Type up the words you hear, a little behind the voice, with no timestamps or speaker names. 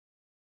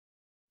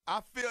I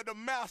feel the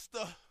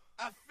master.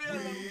 I feel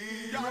him.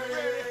 Y'all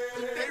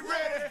ready? They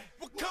ready?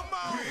 Well, come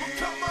on. Well,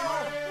 come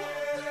on.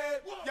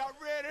 Y'all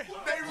ready?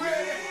 They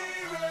ready?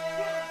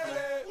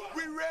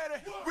 We ready?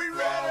 We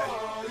ready?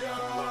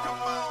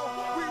 Come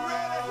on. We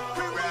ready?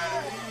 We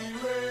ready?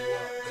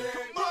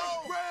 Come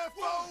on. Break bread,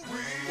 folks.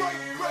 Break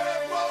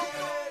bread, folks.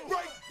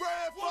 Break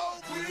bread,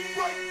 folks.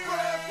 Break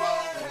bread,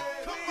 folks.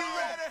 Come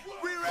on.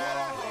 We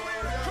ready?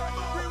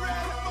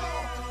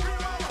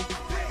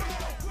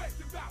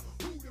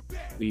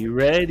 We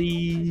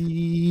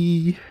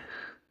ready?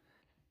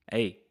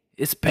 Hey,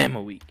 it's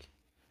Bama week.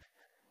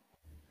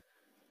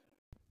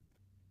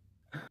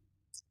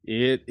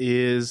 It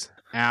is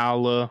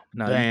Alabama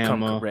No, you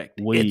come correct.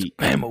 week. It's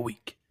Bama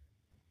week.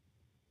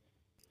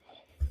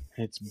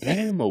 It's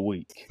Bama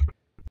week.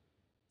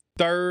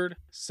 Third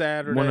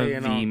Saturday One of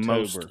in the October.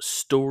 most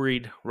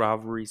storied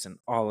rivalries in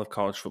all of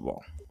college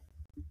football.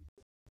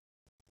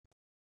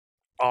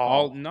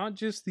 Not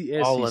just the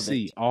all of SEC,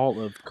 it. all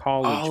of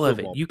college All football. of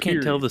it. You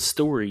can't tell period. the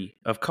story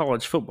of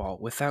college football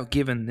without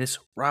giving this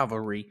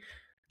rivalry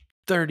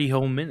 30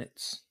 whole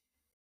minutes.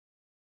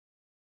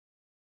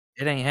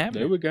 It ain't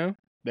happening. There we go.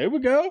 There we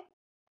go.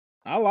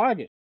 I like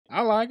it.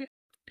 I like it.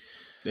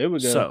 There we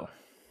go. So,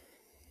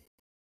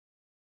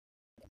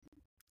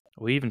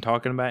 are we even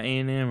talking about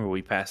A&M or are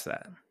we past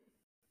that?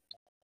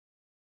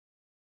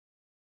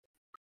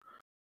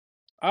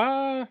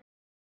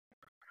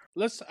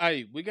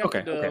 We got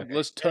the dub. Okay.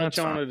 Let's touch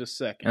on it a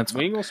second. That's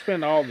We ain't gonna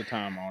spend all the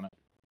time on it.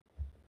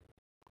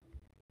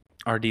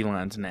 Our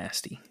D-line's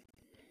nasty.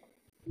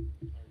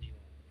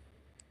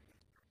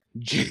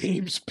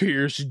 James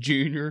Pierce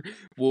Jr.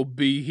 will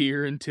be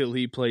here until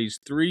he plays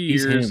 3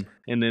 He's years, him.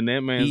 and then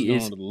that man's He going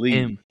is to leave.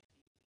 him.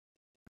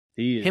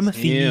 He is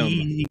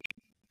Timothy.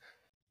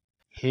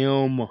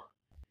 him.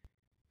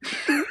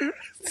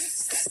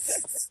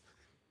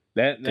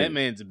 That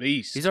man's a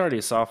beast. He's already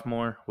a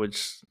sophomore,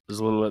 which is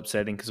a little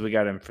upsetting because we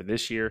got him for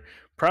this year,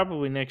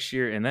 probably next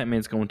year, and that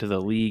man's going to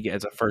the league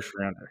as a first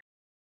rounder.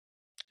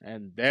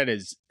 And that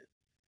is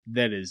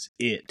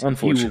it.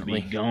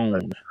 Unfortunately. He will be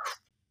gone.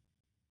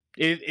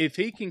 If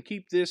he can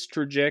keep this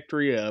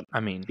trajectory up,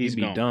 I mean, he's he'd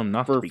be gone, dumb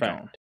not for to a be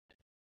fact.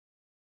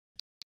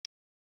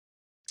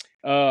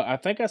 gone. I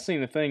think I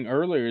seen a thing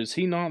earlier. Is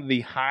he not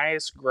the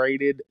highest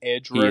graded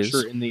edge He rusher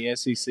is. in the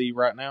SEC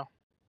right now?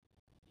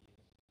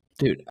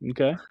 Dude.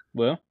 Okay.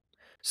 Well,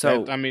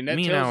 So, that me and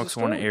tells the Alex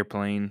were on an story.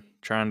 airplane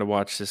trying to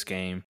watch this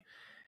game.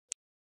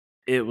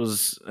 It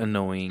was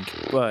annoying,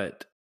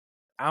 but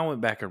I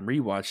went back and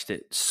rewatched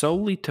it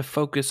solely to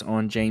focus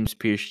on James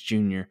Pierce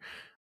Jr.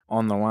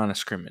 on the line of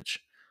scrimmage.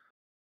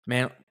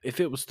 Man, if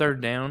it was third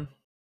down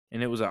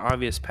and it was an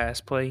obvious pass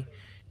play,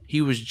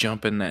 he was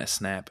jumping that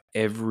snap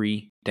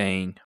every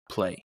dang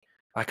play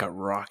like a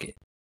rocket.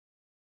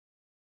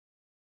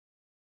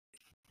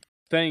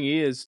 Thing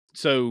is,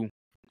 so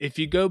if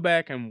you go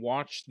back and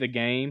watch the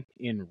game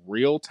in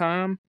real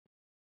time,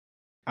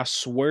 I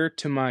swear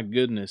to my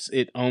goodness,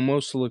 it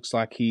almost looks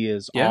like he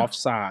is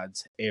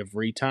offsides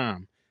every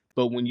time.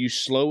 But when you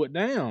slow it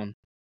down,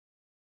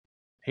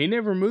 he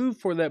never moved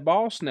for that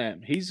ball snap.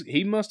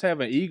 He must have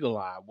an eagle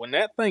eye. When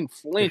that thing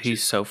flinches,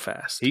 He's so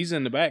fast. He's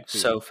in the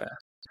backfield. So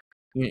fast.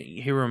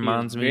 He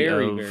reminds me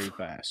very, of... very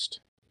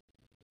fast.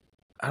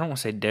 I don't want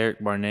to say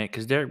Derek Barnett,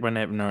 because Derek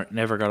Barnett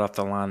never got off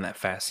the line that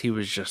fast. He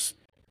was just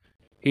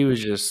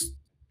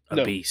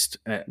a beast.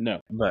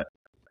 No. But,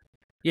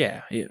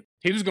 yeah. He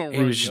was going to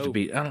run He was just over. a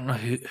beast. I don't know.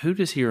 Who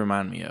does he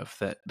remind me of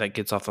that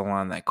gets off the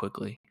line that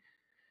quickly?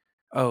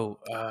 Oh,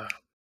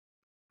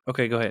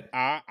 okay, go ahead.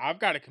 I've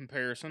got a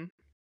comparison.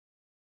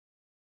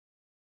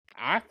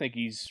 I think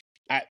he's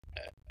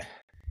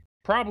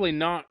probably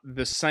not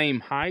the same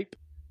hype,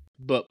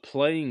 but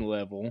playing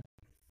level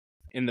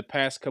in the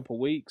past couple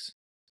weeks.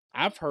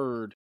 I've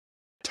heard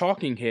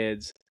talking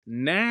heads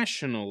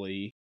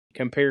nationally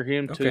compare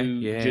him to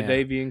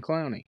Jadeveon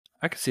Clowney.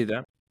 I can see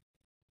that.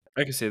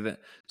 So That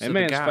the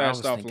man's guy fast I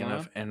was off thinking line.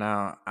 of, and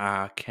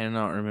I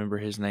cannot remember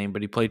his name,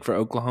 but he played for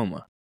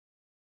Oklahoma.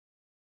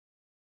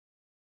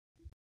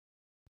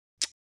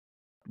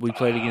 We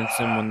played against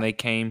them when they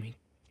came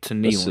to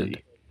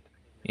Neyland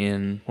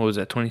in, what was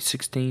that,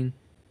 2016?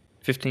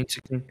 15,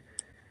 16?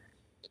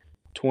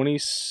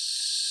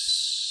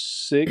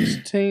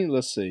 2016?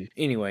 Let's see.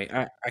 Anyway,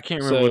 I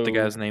can't remember what the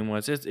guy's name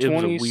was. It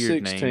was a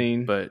weird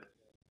name, but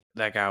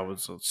that guy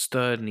was a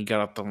stud, and he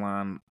got off the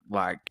line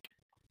like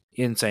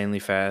insanely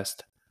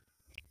fast.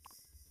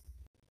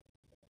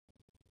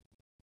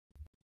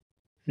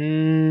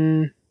 PJ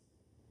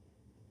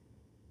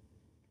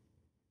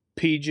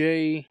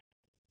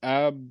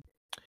Abdulware?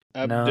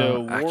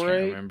 No, I can't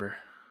remember.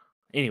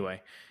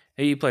 Anyway,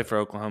 he played for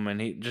Oklahoma,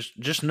 and he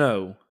just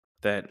know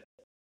that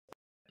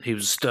he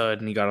was a stud,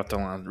 and he got off the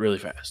line really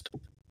fast.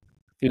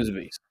 He was a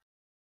beast.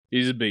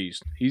 He's a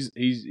beast.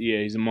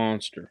 He's a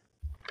monster.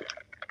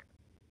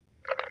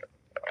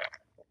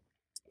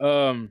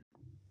 I'll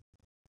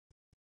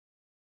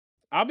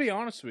be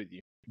honest with you.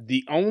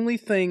 The only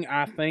thing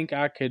I think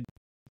I could,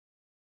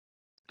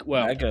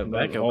 well, back up.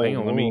 Let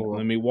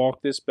me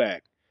walk this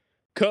back.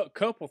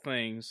 couple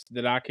things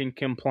that I can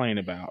complain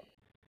about.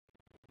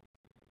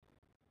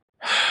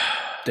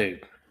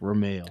 Dude.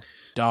 Ramel,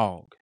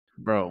 dog.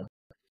 Bro.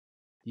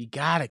 You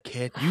gotta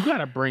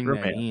bring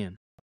that in.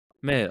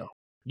 Mel.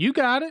 You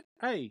got it.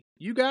 Hey,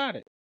 you got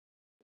it.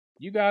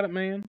 You got it,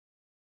 man.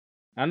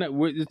 I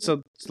know it's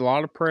a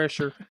lot of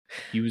pressure.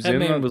 He was that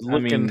man was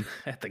looking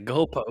at the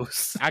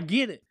goalposts. I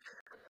get it.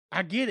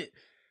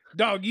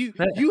 Dog, you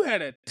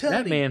had a tutty.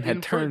 That man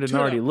had turned and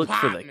already looked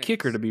for the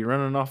kicker to be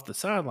running off the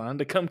sideline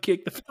to come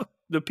kick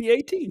the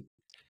PAT.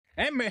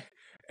 That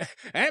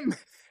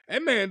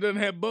man doesn't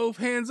have both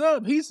hands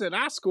up. He said,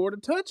 I scored a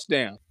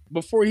touchdown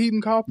before he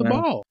even caught the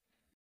ball.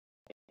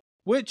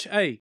 Which,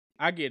 hey,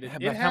 I get it.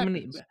 It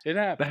happens. It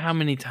happens. But how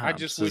many times? I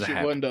just wish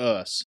it wasn't to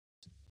us.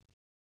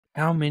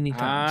 How many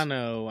times? I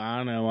know.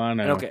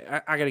 Okay,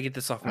 I got to get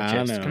this off my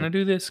chest. Can I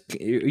do this?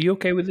 Are you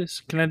okay with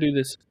this? Can I do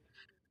this?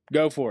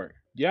 Go for it.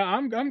 Yeah,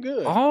 I'm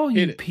good. All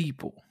you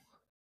people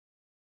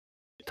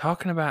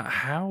talking about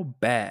how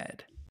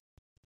bad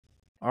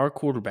our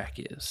quarterback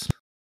is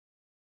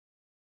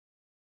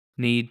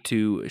need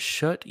to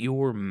shut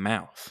your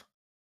mouth.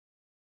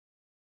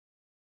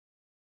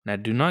 Now,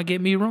 do not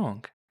get me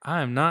wrong.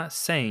 I am not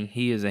saying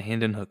he is a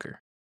Hendon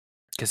Hooker,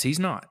 because he's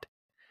not.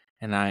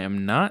 And I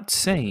am not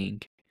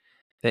saying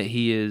that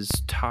he is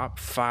top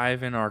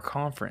 5 in our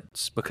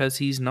conference, because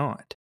he's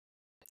not.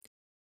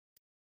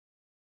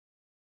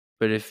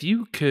 But if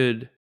you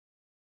could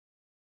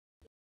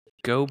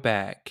go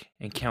back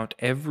and count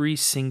every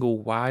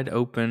single wide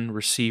open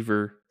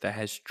receiver that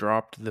has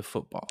dropped the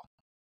football,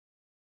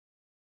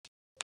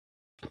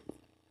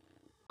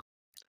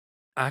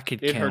 I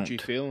could count. It hurt your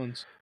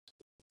feelings.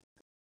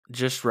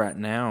 Just right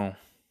now,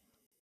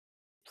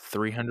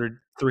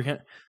 300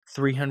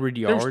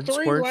 yards There's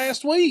 3 worth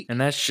last week.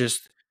 And that's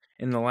just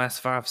in the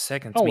last 5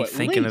 seconds me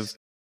thinking of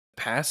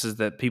passes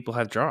that people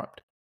have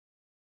dropped.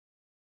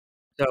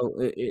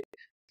 So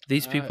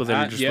these people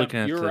that are just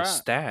looking at the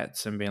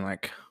stats and being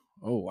like,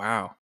 oh,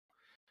 wow,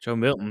 Joe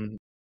Milton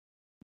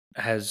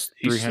has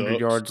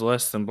 300 yards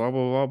less than blah,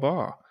 blah, blah,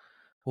 blah.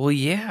 Well,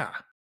 yeah,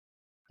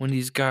 when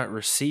he's got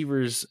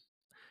receivers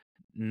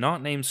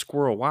not named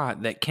Squirrel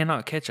White that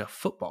cannot catch a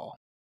football.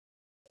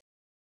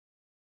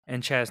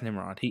 And Chaz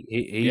Nimrod,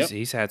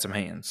 he's had some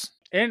hands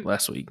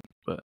last week,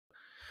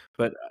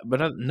 but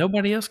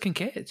nobody else can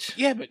catch.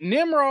 Yeah, but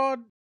Nimrod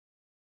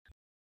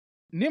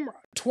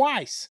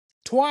twice.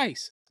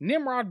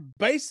 Nimrod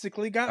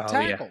basically got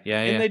tackled.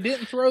 Yeah. And they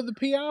didn't throw the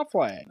PI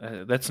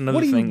flag. That's another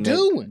thing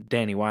that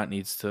Danny White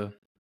needs to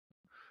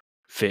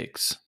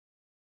fix.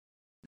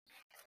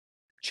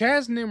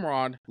 Chaz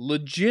Nimrod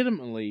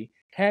legitimately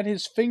had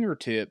his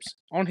fingertips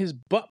on his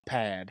butt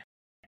pad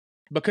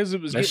because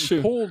it was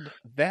getting pulled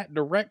that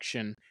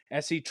direction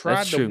as he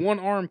tried to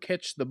one-arm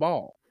catch the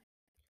ball.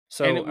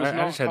 So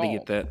I just had to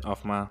get that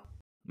off my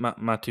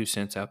 2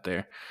 cents out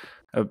there.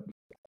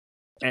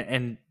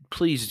 And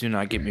please do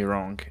not get me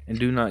wrong, and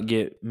do not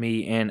get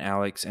me and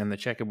Alex and the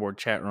checkerboard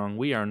chat wrong.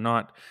 We are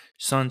not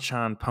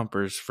sunshine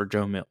pumpers for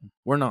Joe Milton.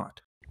 We're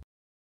not.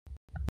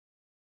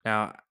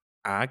 Now,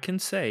 I can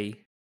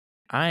say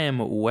I am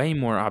way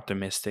more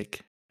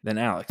optimistic than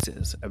Alex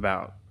is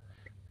about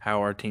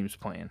how our team's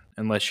playing,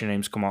 unless your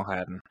name's Kamal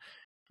Haddon.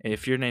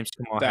 If your name's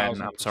Kamal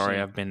Haddon, I'm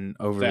sorry, I've been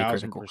overly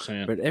critical.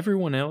 But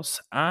everyone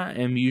else, I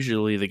am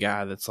usually the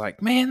guy that's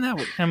like, man, that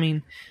was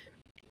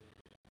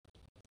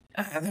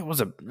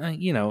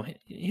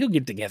he'll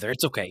get together.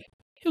 It's okay.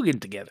 He'll get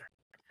it together.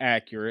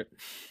 Accurate.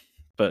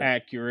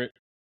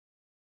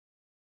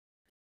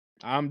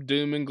 I'm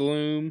doom and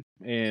gloom,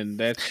 and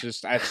that's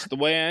the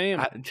way I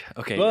am.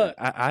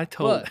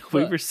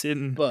 We were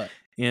sitting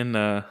in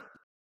the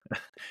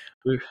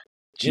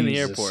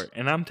airport,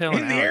 and I'm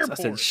telling Alex, I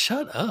said,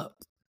 shut up.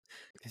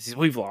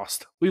 We've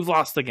lost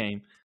the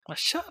game. Like,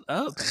 shut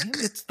up, man.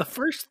 It's the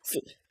first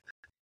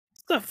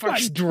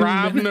like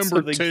drive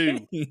number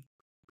 2.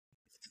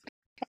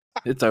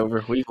 It's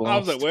over. We've lost. I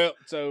was like, well,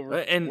 it's over.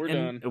 And we're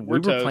done. We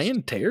were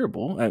playing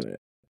terrible.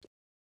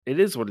 It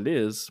is what it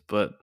is,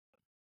 but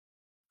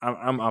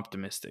I'm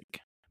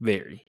optimistic.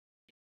 Very.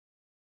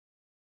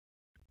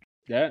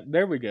 Yeah,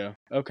 there we go.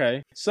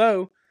 Okay.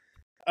 So,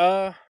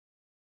 my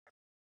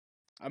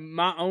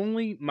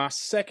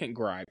second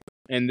gripe,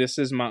 and this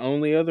is my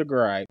only other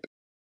gripe,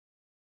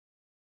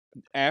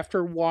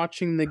 after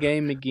watching the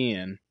game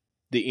again,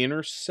 the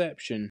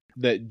interception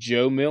that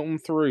Joe Milton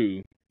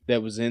threw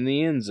that was in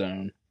the end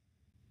zone,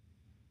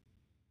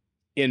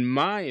 in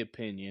my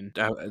opinion,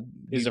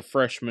 is a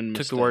freshman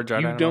mistake. Took the words right out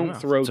of my mouth. You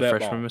don't throw that ball. It's a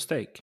freshman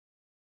mistake.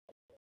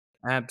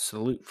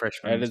 Absolute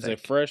freshman mistake. That is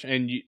a fresh,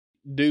 and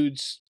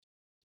dude's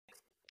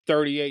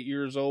 38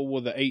 years old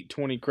with an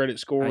 820 credit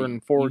score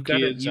and 4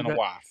 kids and a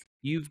wife.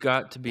 You've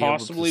got to be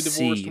possibly able to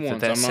see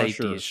that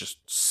safety is just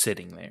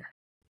sitting there.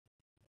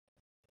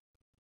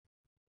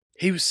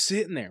 He was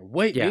sitting there.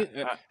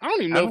 I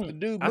don't even know if the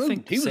dude moved. I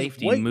think he was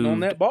safety waiting moved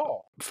on that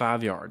ball.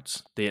 5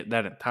 yards,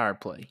 that entire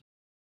play.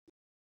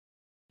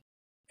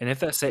 And if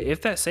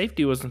that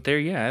safety wasn't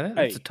there,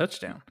 that's a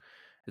touchdown.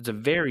 It's a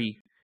very,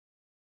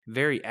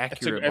 very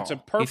accurate ball. It's a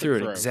perfect He threw it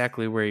throw.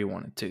 exactly where he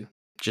wanted to.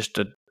 Just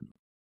a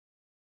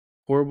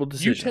horrible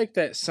decision. You take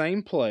that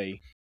same play,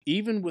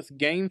 even with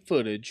game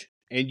footage,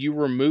 and you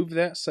remove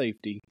that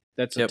safety,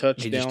 that's a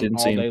touchdown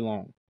all day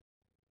long.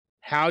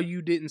 How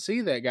you didn't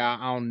see that guy,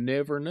 I'll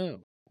never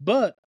know.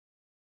 But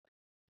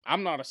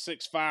I'm not a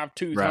 6'5",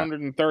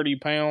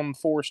 230-pound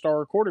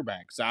 4-star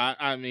quarterback. So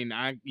I mean,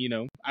 I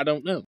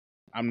don't know.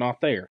 I'm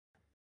not there.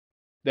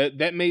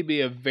 That may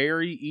be a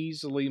very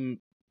easily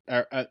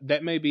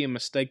that may be a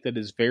mistake that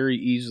is very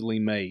easily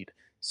made.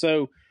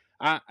 So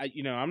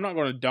I'm not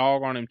going to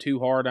dog on him too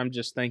hard. I'm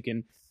just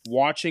thinking,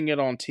 watching it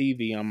on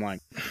TV, I'm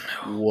like,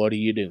 what are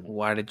you doing?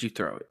 Why did you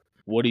throw it?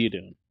 What are you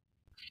doing?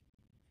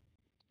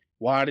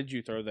 Why did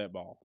you throw that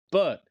ball?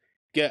 But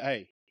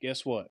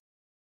guess what?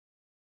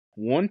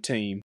 One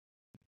team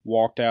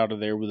walked out of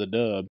there with a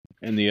dub,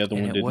 and the other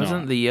one did not. It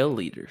wasn't the Yell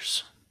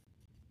leaders.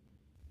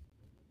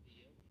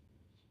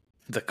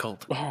 The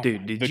Colt.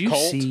 Dude, did you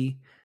see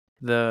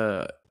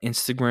the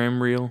Instagram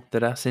reel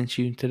that I sent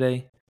you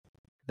today?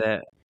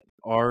 That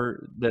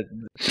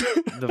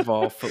the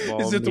Vol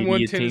football Is it the media one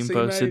team Tennessee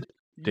posted?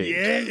 Dude.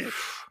 Yes.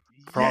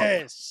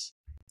 Yes.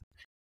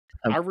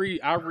 I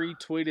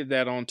retweeted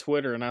that on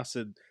Twitter, and I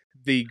said,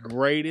 the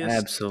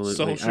greatest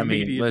social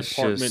media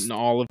department in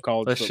all of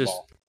college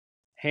football.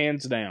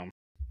 Hands down.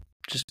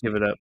 Just give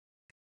it up.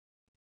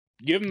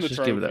 Give them the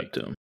trophy. Give it up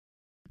to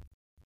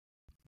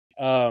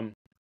them.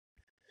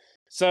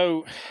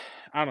 So,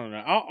 I don't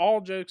know. All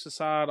jokes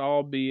aside,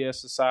 all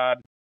BS aside,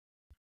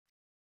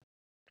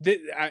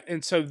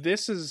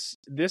 this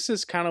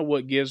is kind of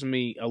what gives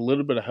me a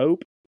little bit of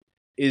hope.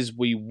 Is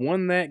we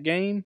won that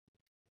game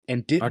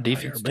and didn't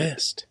play our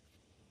best.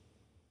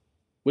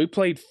 We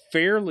played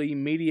fairly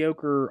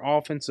mediocre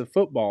offensive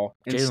football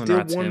and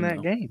still won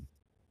that game.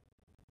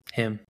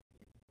 Him.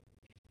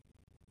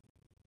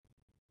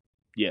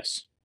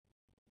 Yes.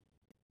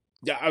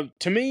 Yeah.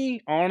 To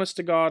me, honest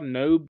to God,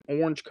 no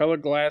orange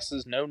colored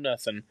glasses, no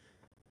nothing.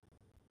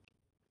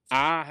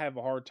 I have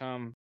a hard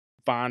time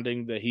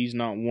finding that he's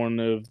not one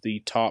of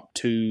the top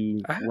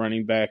 2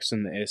 running backs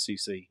in the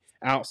SEC.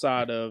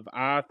 Outside of,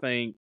 I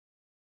think,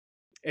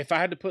 if I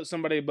had to put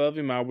somebody above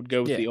him, I would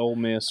go with the Ole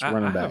Miss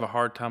running back. I have a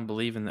hard time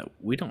believing that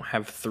we don't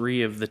have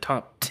 3 of the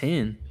top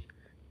 10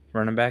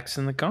 running backs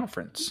in the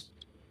conference.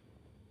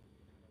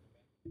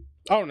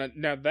 Oh,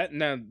 now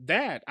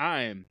that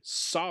I am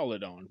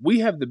solid on.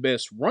 We have the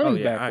best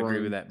running back. I agree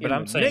with that. But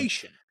I'm saying,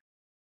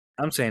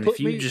 I'm saying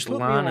if you just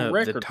line up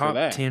the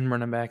top 10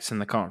 running backs in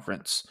the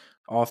conference,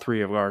 all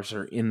 3 of ours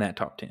are in that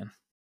top 10.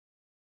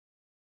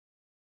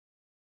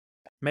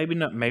 Maybe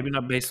not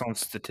based on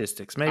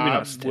statistics.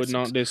 I would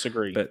not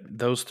disagree. But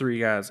those 3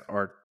 guys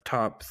are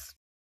top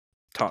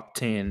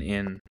 10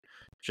 in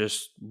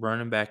just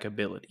running back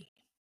ability.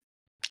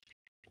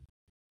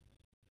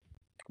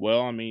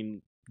 Well, I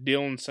mean,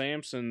 Dylan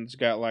Sampson's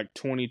got like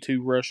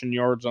 22 rushing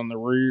yards on the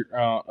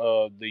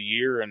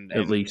year and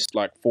at least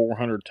like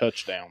 400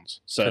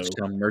 touchdowns. So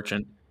touchdown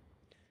merchant.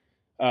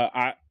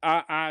 I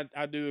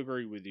do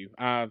agree with you.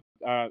 I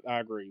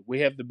agree. We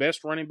have the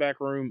best running back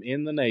room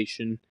in the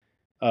nation.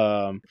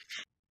 I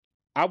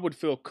would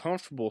feel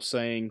comfortable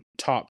saying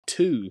top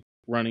 2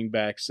 running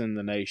backs in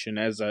the nation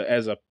as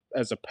a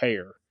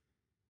pair.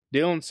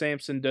 Dylan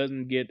Sampson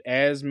doesn't get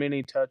as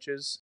many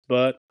touches,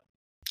 but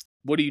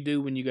what do you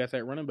do when you got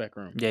that running back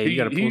room? Yeah, you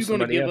got to pull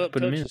somebody out to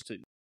put him in. To?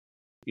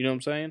 You know what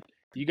I'm saying?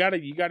 You got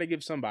to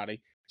give somebody.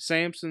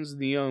 Sampson's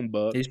the young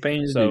buck. He's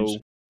paying his dues.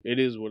 It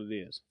is what it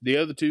is. The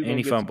other 2 going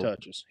to get the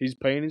touches. He's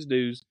paying his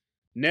dues.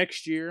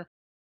 Next year,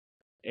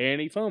 and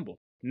he fumbled.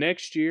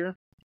 Next year,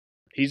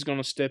 he's going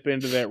to step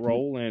into that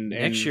role and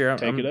next year,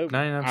 take it over.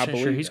 99%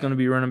 sure he's going to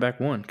be running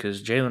back 1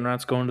 because Jalen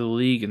Wright's going to the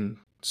league and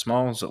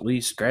Small's at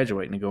least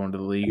graduating to go into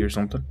the league or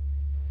something.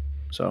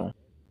 So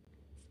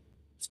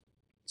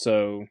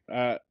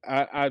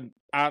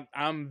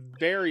I'm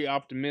very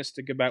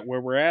optimistic about where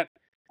we're at.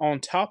 On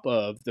top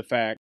of the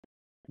fact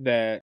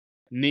that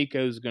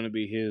Nico's going to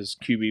be his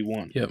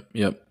QB1.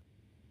 Yep.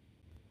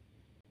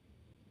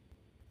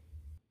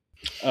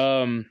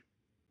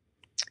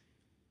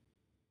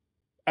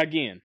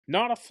 Again,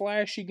 not a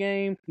flashy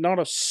game, not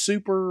a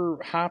super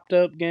hyped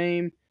up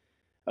game.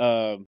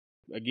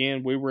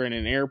 Again, we were in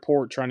an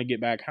airport trying to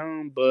get back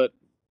home, but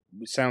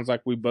it sounds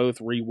like we both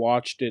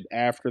rewatched it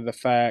after the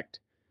fact.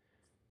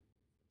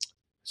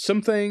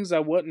 Some things I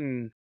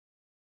wasn't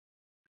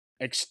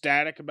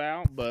ecstatic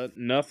about, but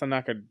nothing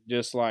I could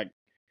just like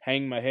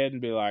hang my head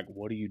and be like,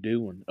 what are you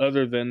doing?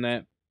 Other than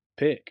that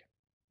pick.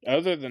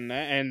 Other than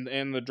that,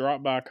 and the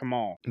drop by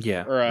Kamal.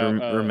 Yeah,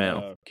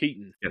 or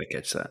Keaton. Got to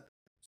catch that.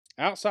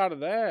 Outside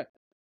of that,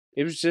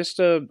 it was just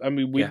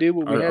we did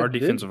what we had to do. Our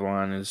defensive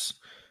line is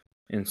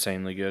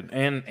insanely good.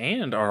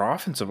 And our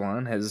offensive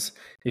line has,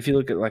 if you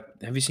look at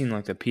have you seen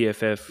the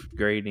PFF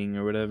grading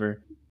or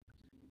whatever?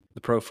 The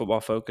Pro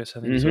Football Focus,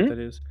 I think is what that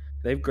is.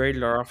 They've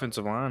graded our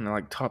offensive line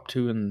top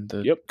 2 in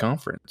the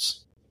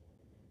conference.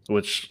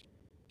 Which,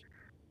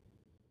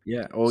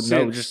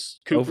 just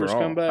Cooper's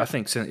overall, come back? I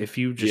think if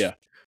you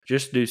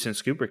just do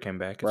since Cooper came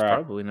back, it's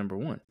probably number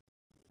 1.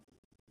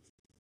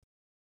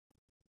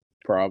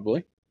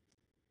 Probably.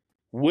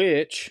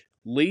 Which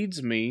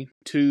leads me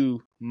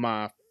to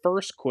my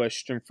first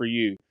question for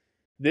you.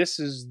 This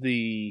is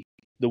the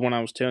one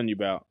I was telling you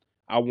about.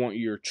 I want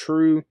your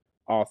true,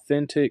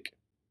 authentic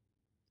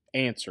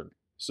answer.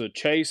 So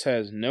Chase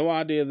has no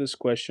idea this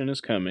question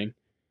is coming.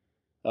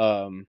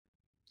 And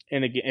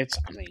again, it's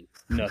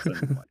nothing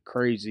like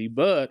crazy,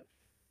 but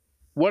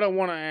what I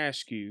want to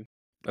ask you,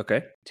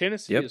 Okay.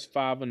 Tennessee Yep. is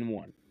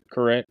 5-1,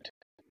 correct?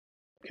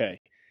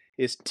 Okay.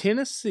 Is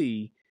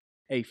Tennessee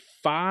a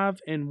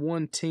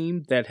 5-1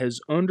 team that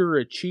has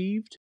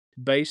underachieved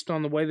based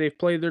on the way they've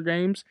played their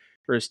games,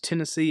 or is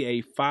Tennessee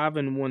a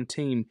 5-1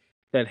 team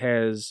that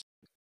has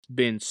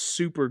been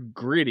super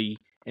gritty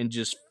and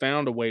just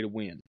found a way to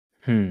win?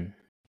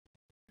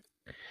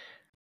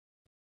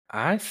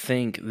 I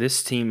think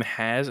this team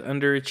has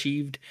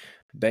underachieved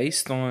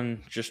based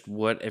on just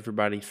what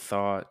everybody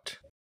thought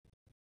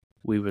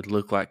we would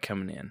look like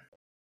coming in.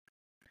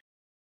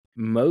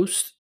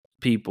 Most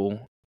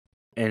people,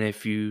 and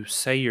if you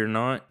say you're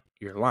not,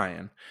 you're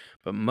lying,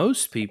 but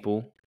most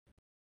people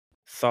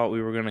thought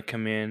we were going to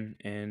come in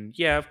and,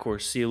 yeah, of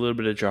course, see a little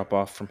bit of drop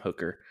off from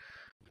Hooker.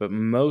 But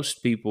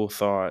most people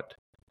thought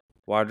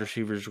wide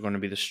receivers were going to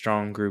be the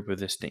strong group of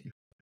this team.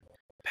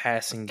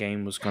 Passing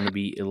game was going to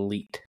be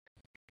elite.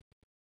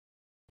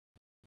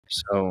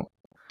 So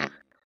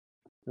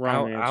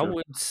I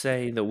would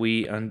say that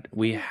we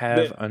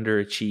have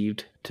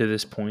underachieved to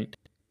this point.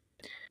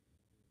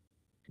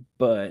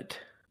 But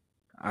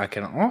I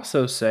can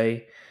also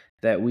say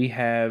that we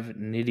have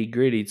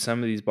nitty-grittied some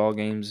of these ball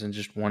games and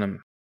just won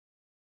them.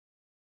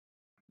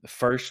 The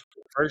first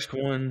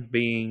one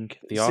being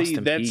the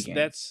Austin Peay game.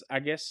 That's I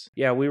guess.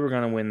 Yeah, we were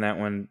going to win that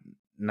one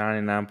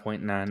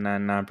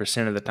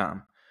 99.999% of the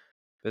time.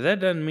 But that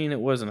doesn't mean it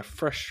wasn't a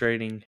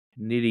frustrating,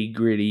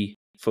 nitty-gritty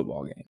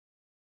football game.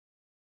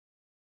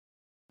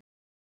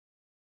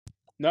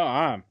 No,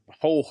 I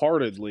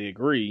wholeheartedly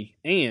agree.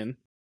 And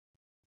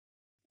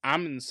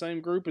I'm in the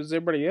same group as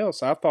everybody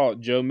else. I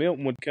thought Joe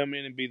Milton would come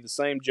in and be the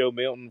same Joe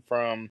Milton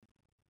from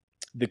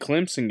the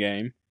Clemson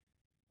game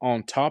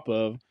on top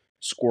of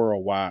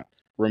Squirrel White,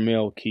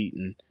 Ramel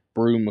Keaton,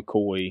 Brew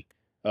McCoy,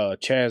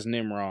 Chaz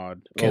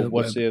Nimrod.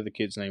 What's the other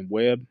kid's name?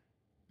 Webb?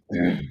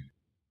 Yeah.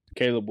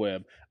 Caleb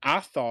Webb.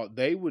 I thought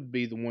they would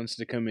be the ones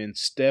to come in,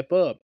 step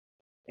up,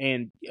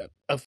 and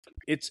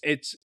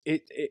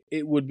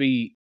it would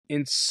be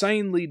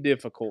insanely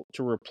difficult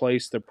to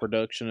replace the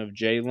production of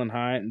Jalen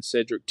Hyatt and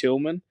Cedric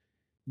Tillman,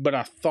 but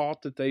I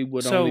thought that they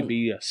would only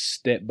be a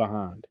step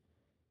behind.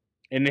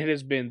 And it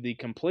has been the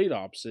complete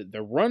opposite.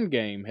 The run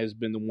game has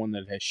been the one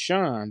that has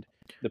shined.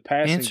 The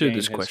passing Answer game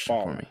this has question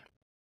fallen. for me.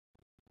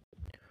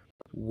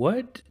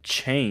 What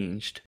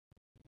changed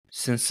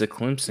since the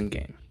Clemson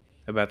game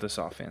about this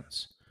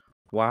offense?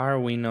 Why are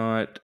we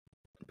not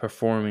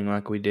performing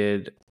like we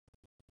did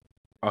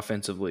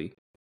offensively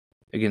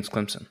against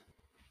Clemson?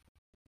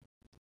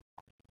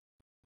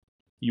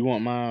 You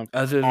want my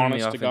other than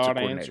honest the to offensive God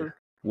coordinator? answer?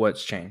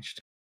 What's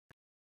changed?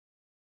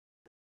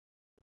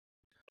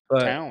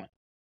 But, talent.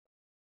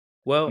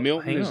 Well,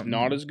 Milton is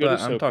not as good as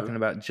Hooker. I'm talking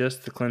about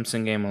just the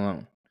Clemson game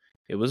alone.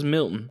 It was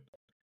Milton.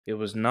 It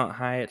was not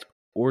Hyatt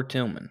or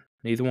Tillman.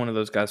 Neither one of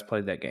those guys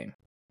played that game.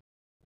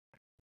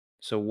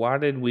 So why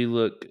did we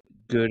look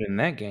good in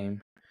that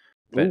game,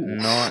 but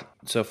not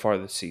so far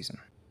this season?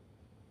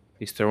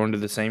 He's throwing to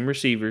the same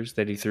receivers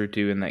that he threw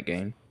to in that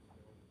game.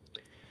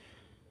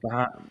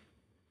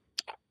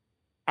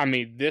 I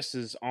mean, this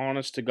is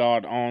honest to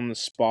God on the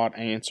spot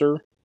answer.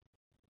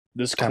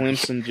 Does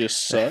Clemson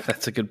just suck?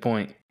 That's a good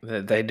point.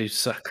 They do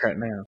suck right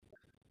now.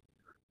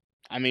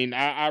 I mean,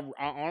 I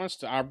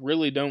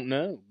really don't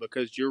know,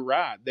 because you're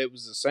right. That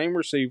was the same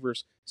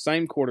receivers,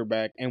 same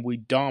quarterback, and we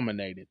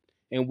dominated.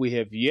 And we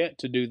have yet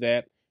to do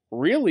that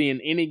really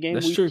in any game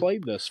we've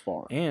played thus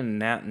far. And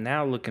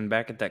now looking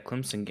back at that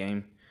Clemson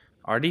game,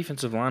 our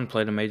defensive line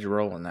played a major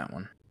role in that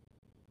one.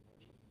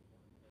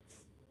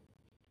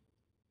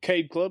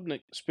 Cade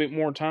Klubnik spent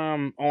more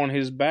time on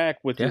his back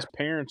with his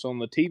parents on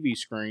the TV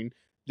screen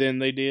than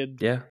they did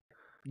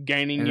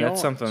gaining yards. And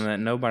that's something that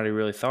nobody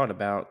really thought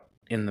about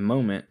in the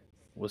moment,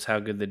 was how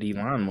good the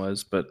D-line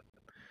was. But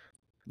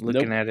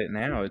looking at it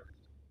now,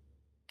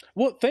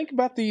 well, think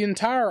about the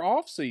entire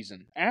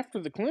offseason. After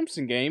the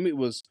Clemson game, it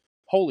was,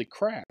 holy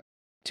crap,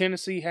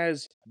 Tennessee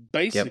has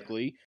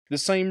basically the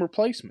same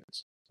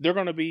replacements. They're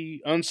going to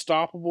be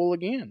unstoppable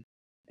again.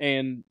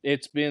 And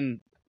it's been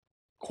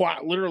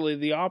quite literally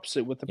the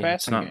opposite with the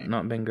passing game. It's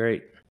not been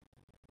great.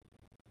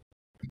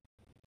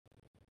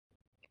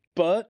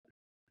 But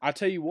I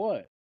tell you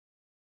what,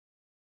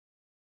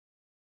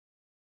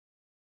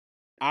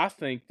 I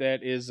think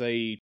that is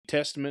a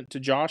testament to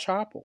Josh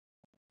Heupel.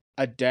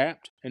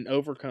 Adapt and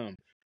overcome.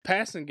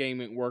 Passing game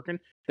ain't working.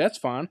 That's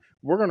fine.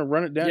 We're going to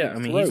run it down your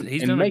throat.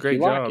 He's done a great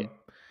job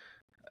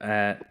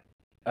at,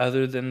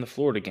 other than the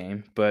Florida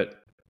game.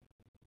 But,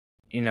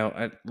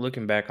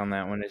 looking back on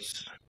that one,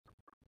 it's...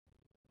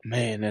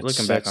 Man, that's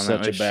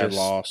such a bad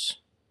loss.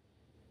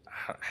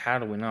 How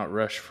do we not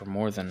rush for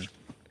more than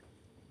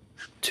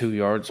 2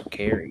 yards of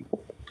carry?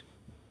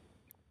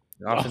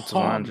 The offensive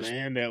line just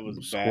that was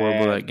was bad.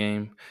 horrible that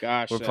game.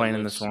 Gosh, We're playing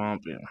in the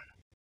swamp. Yeah.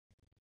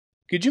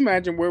 Could you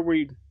imagine where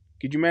we'd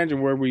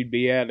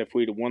be at if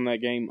we'd have won that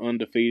game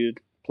undefeated,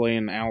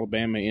 playing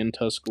Alabama in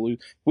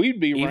Tuscaloosa? We'd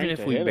be Even ranked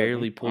if we ahead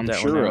barely of them, pulled I'm that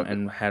sure one of out it.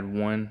 and had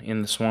one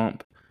in the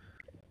swamp,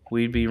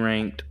 we'd be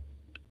ranked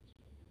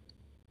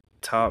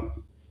top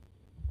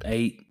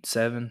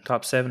 7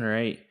 or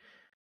 8.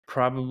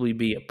 Probably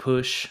be a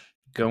push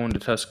going to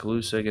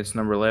Tuscaloosa against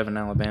number 11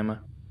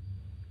 Alabama.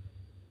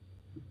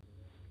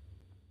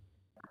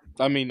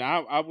 I mean,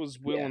 I was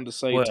willing to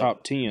say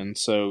top 10,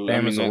 so Bama's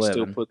I mean that 11,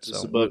 still puts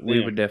us so above we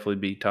them. would definitely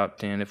be top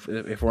 10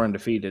 if we're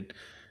undefeated,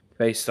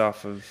 based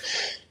off of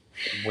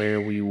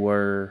where we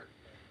were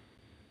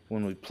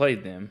when we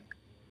played them.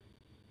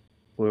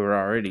 We were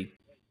already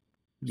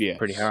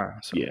pretty high.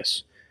 So.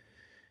 Yes.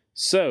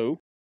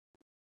 So,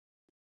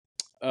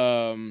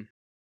 the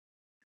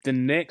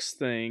next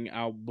thing,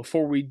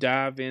 before we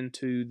dive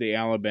into the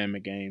Alabama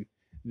game,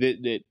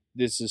 that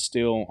this is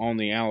still on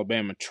the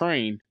Alabama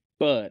train,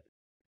 but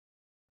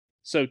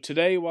so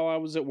today while I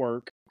was at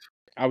work,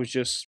 I was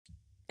just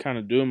kind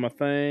of doing my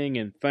thing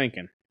and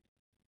thinking.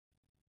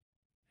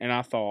 And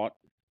I thought,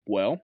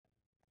 well,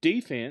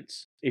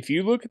 defense, if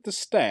you look at the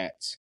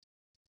stats,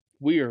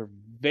 we are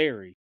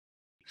very,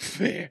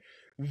 very,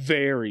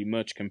 very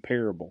much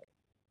comparable.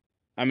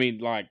 I mean,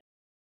 like,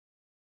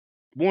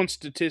 one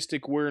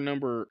statistic, we're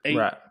number 8,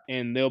 right,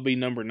 and they'll be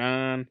number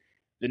 9.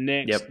 The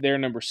next, they're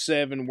number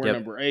 7, we're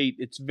number 8.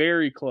 It's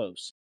very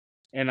close.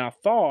 And I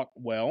thought,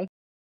 well,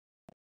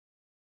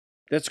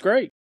 that's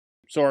great.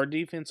 So our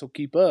defense will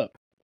keep up.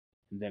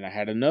 And then I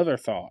had another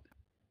thought.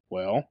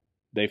 Well,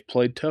 they've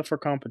played tougher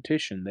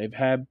competition. They've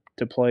had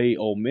to play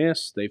Ole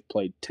Miss. They've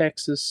played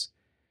Texas.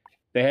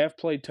 They have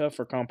played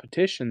tougher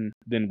competition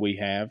than we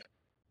have.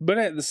 But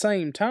at the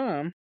same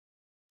time,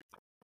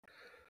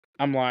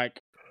 I'm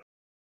like,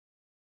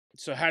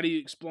 so how do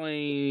you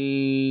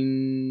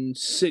explain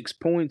 6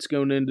 points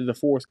going into the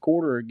fourth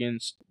quarter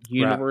against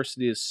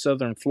University of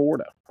Southern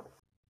Florida?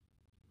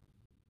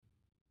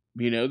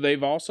 You know,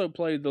 they've also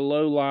played the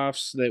low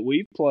lifes that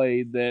we've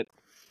played that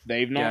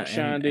they've not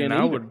shined in and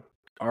either. I would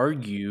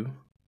argue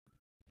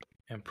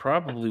and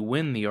probably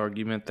win the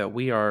argument that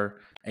we are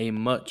a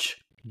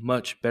much,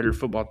 much better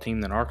football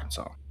team than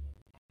Arkansas.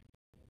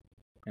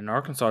 And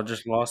Arkansas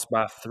just lost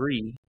by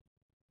 3.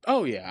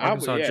 Oh, yeah.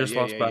 Arkansas just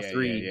lost by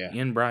 3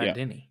 in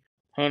Bryant-Denny.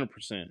 100%.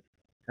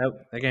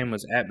 That game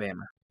was at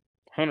Bama.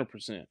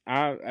 100%.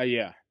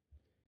 Yeah.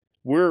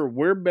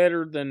 We're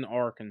better than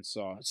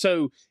Arkansas.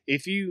 So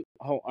if you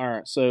all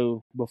right,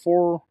 so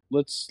before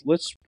let's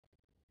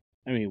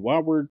I mean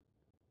while we're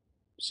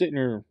sitting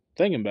here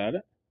thinking about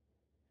it,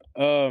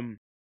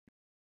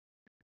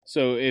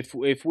 so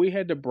if we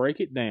had to break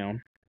it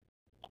down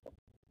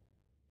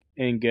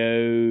and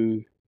go,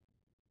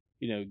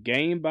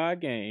 game by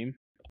game,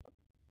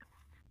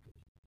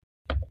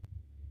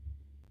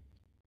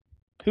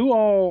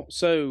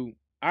 so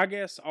I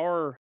guess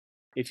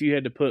if you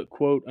had to put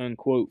quote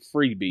unquote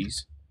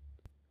freebies,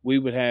 we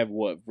would have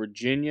what,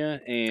 Virginia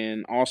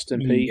and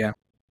Austin Peay? Yeah.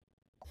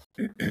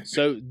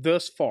 So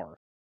thus far.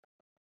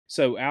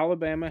 So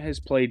Alabama has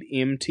played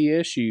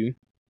MTSU.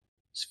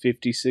 It's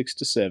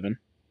 56-7.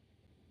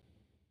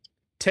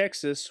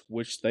 Texas,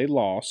 which they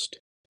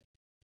lost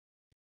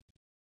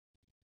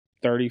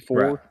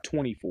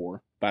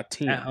 34-24 by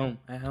 10. At home.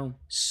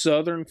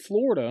 Southern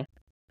Florida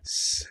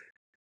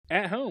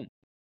at home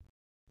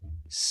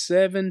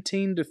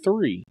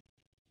 17-3.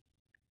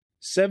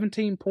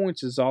 17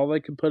 points is all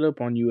they could put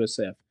up on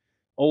USF.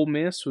 Ole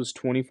Miss was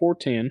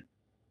 24-10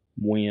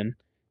 win.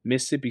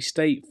 Mississippi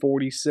State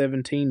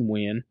 40-17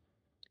 win.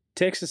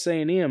 Texas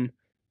A&M,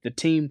 the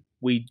team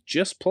we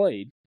just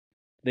played,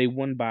 they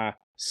won by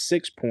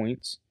 6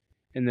 points.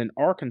 And then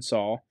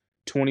Arkansas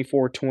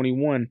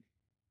 24-21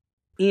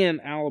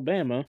 in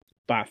Alabama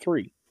by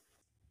 3.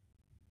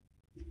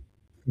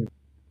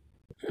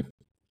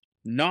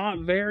 Not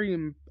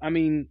very, I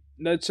mean,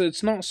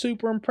 it's not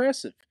super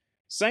impressive.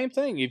 Same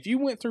thing. If you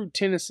went through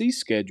Tennessee's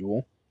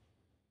schedule,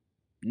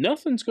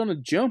 nothing's going to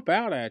jump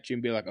out at you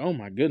and be like, "Oh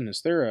my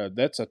goodness,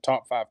 that's a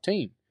top 5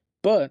 team."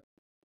 But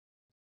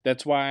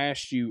that's why I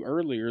asked you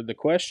earlier. The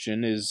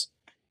question is,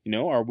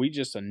 are we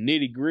just a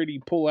nitty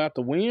gritty pull out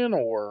the win,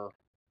 or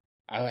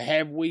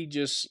have we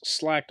just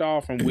slacked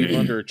off and we've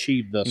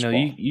underachieved thus far?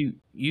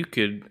 You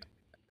could.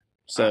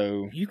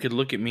 So you could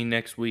look at me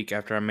next week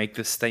after I make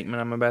this statement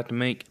I'm about to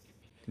make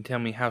and tell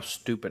me how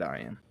stupid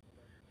I am.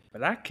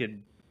 But I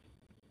could.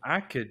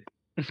 I'm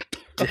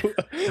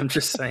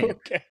just saying.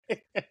 Okay.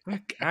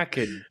 I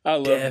could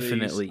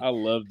definitely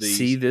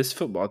see this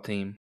football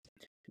team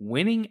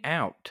winning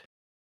out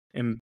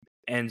and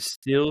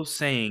still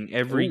saying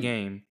every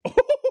game,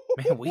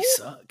 man, we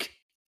suck.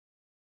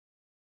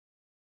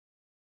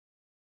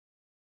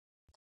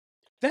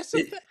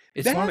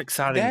 It's not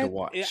exciting to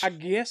watch. I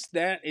guess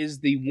that is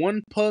the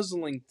one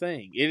puzzling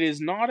thing. It is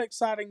not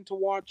exciting to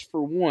watch,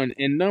 for one.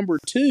 And number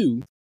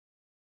 2,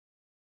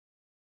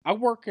 I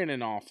work in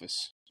an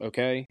office,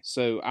 okay?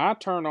 So I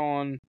turn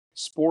on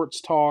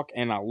sports talk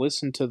and I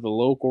listen to the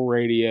local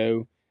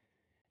radio.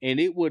 and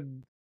it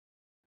would.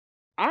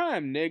 I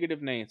am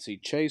negative Nancy.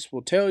 Chase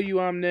will tell you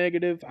I'm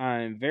negative.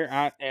 And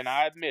I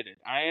admit it.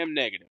 I am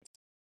negative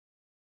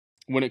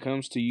when it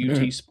comes to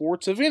UT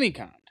sports of any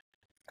kind.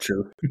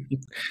 True.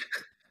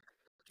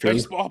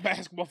 Baseball,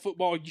 basketball,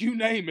 football, you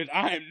name it,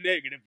 I am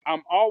negative.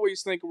 I'm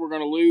always thinking we're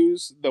going to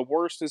lose. The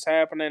worst is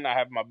happening. I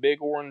have my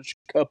big orange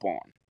cup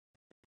on.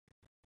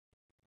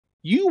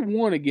 You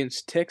won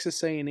against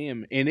Texas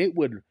A&M, and it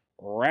would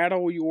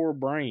rattle your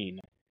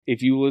brain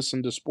if you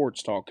listen to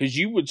sports talk, because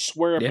you would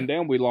swear up and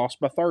down we lost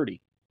by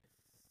 30.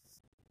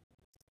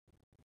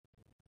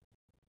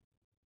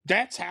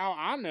 That's how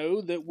I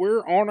know that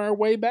we're on our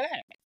way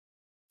back.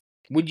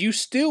 When you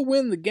still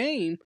win the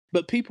game,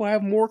 but people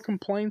have more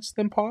complaints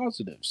than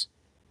positives.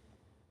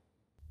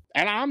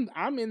 And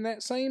I'm in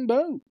that same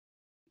boat.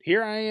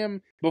 Here I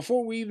am,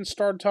 before we even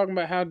started talking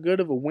about how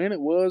good of a win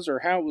it was or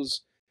how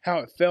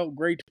it felt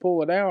great to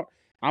pull it out,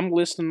 I'm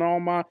listing all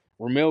my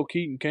Ramel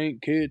Keaton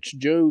can't catch,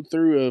 Joe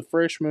threw a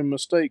freshman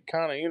mistake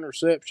kind of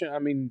interception. I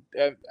mean,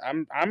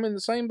 I'm in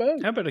the same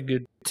boat. How about a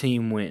good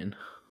team win?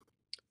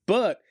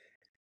 But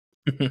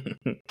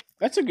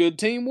that's a good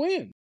team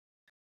win.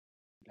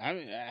 I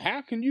mean,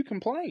 how can you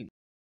complain?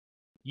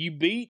 You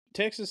beat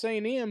Texas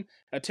A&M,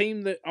 a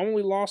team that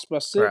only lost by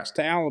 6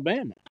 to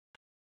Alabama.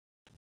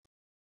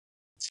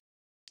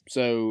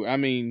 So, I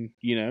mean,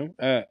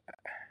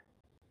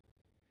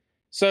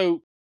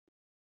 so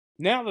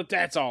now that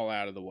that's all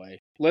out of the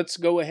way, let's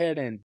go ahead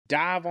and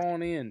dive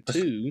on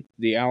into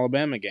the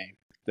Alabama game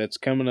that's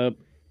coming up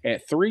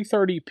at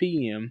 3:30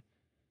 p.m.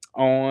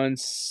 on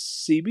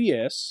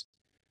CBS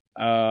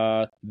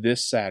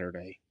this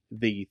Saturday,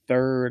 the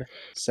third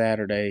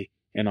Saturday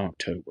in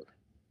October.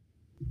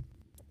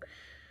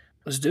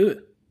 Let's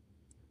do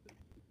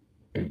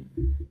it.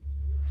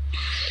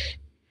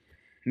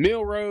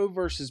 Milroe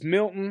versus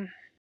Milton.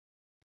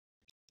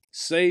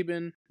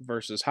 Saban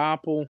versus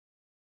Heupel.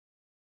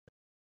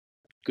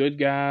 Good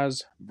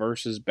guys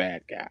versus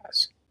bad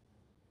guys.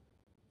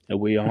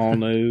 And we all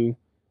know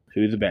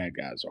who the bad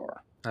guys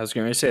are. I was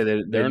going to say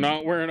they're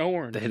not wearing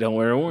orange. They don't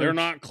wear orange. They're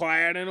not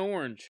clad in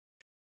orange.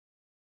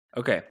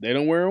 Okay. They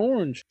don't wear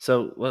orange.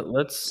 So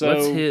let's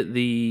hit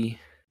the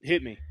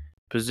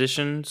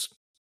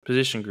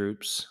position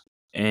groups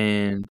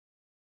and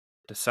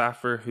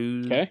decipher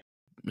who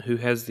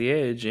has the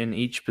edge in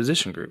each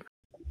position group.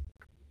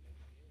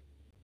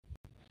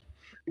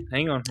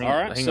 Hang on. All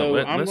right, so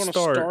I'm going to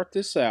start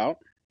this out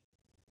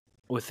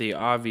with the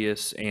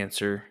obvious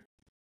answer.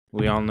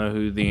 We all know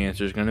who the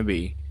answer is going to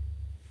be.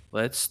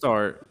 Let's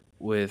start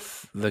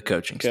with the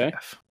coaching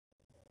staff.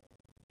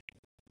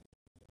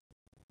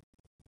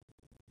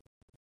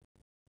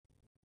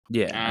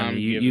 Yeah, I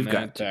mean, you've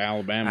got to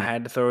Alabama. I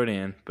had to throw it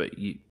in, but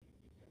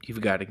you've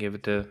got to give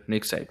it to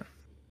Nick Saban.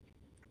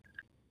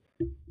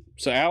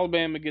 So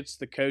Alabama gets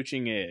the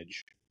coaching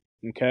edge.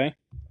 Okay?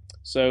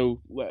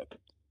 So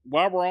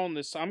while we're on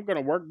this, I'm going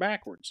to work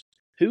backwards.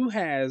 Who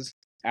has,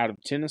 out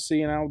of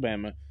Tennessee and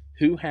Alabama,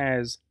 who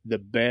has the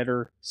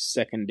better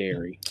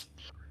secondary?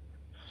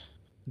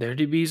 Their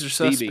DBs are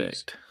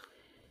suspect.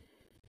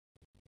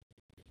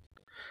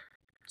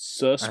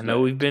 I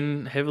know we've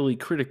been heavily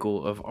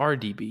critical of our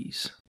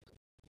DBs.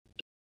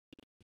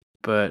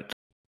 But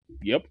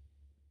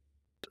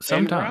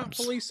sometimes, and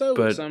rightfully so.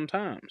 But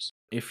sometimes,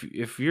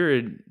 if you're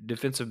a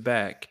defensive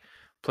back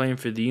playing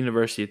for the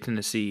University of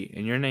Tennessee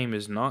and your name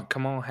is not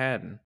Kamal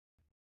Haddon,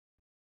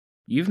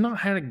 you've not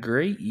had a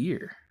great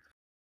year.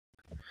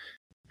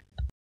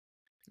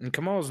 And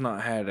Kamal's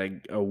not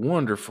had a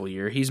wonderful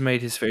year. He's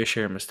made his fair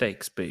share of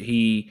mistakes, but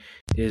he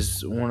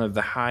is one of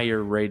the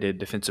higher rated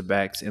defensive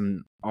backs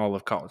in all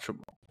of college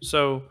football.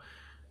 So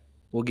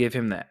we'll give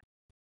him that.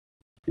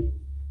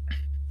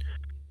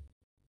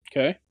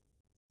 Okay.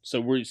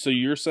 So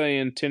you're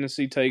saying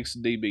Tennessee takes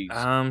DBs?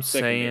 I'm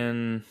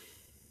saying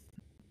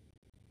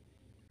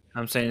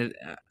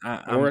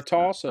or a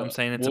toss up. I'm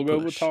saying it's we'll go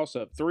with toss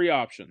up. 3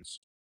 options.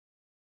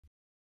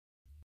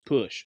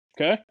 Push.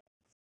 Okay.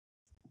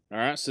 All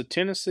right. So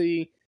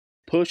Tennessee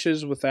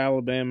pushes with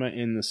Alabama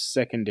in the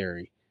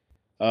secondary.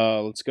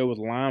 Let's go with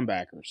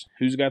linebackers.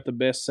 Who's got the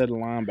best set of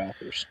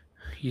linebackers?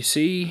 You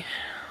see,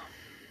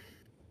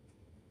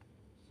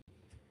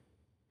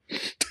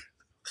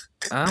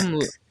 I'm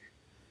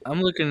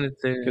looking at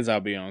their. Because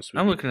I'll be honest with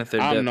you, I'm looking at their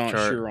depth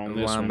chart sure on of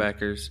this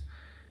linebackers,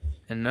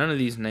 and none of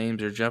these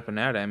names are jumping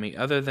out at me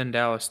other than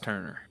Dallas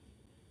Turner.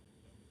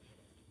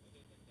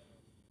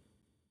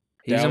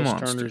 He's a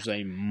monster. Turner's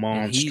a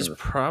monster. And he's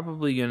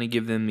probably going to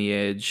give them the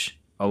edge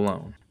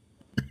alone.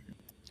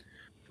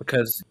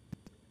 Because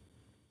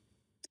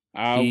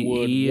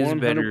he is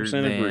better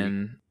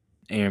than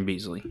Aaron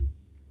Beasley.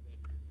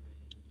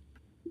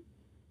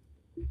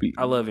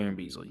 I love Aaron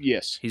Beasley.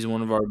 Yes. He's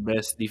one of our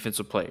best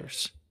defensive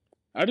players.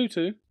 I do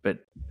too. But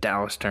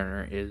Dallas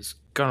Turner is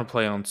going to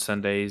play on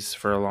Sundays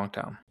for a long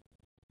time.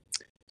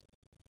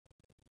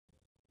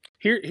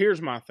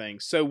 Here's my thing.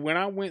 So when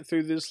I went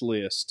through this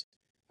list,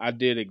 I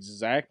did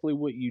exactly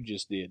what you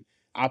just did.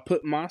 I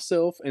put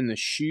myself in the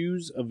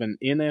shoes of an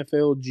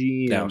NFL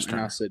GM, and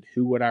I said,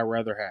 who would I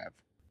rather have?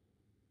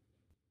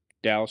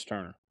 Dallas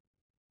Turner.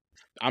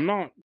 I'm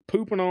not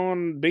pooping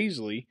on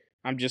Beasley.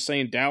 I'm just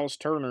saying Dallas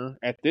Turner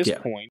at this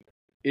point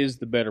is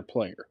the better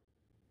player.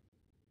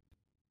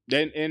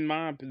 Then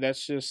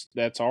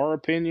that's our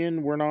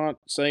opinion. We're not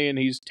saying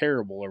he's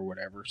terrible or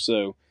whatever.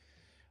 So,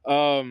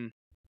 on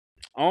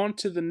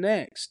to the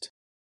next.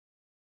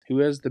 Who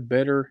has the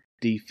better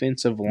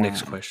defensive line?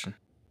 Next question.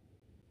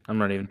 I'm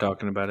not even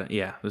talking about it.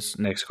 Yeah, this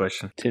next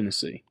question.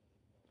 Tennessee.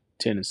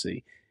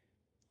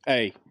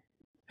 Hey,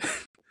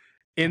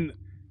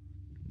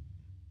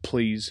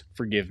 please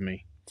forgive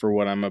me for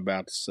what I'm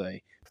about to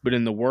say, but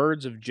in the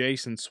words of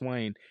Jason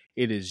Swain,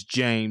 it is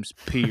James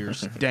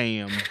Pierce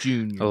Dam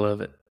Jr. I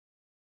love it.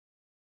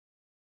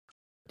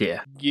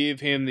 Yeah.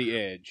 Give him the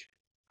edge.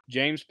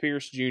 James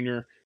Pierce Jr.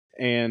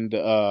 and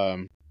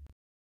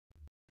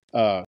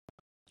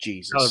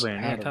Jesus. Tyler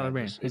Barron. Yeah, Tyler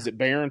Barron. Is it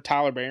Barron?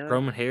 Tyler Barron?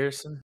 Roman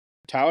Harrison.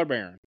 Tyler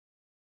Barron.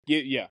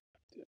 Yeah.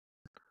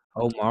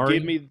 Omari.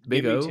 Give me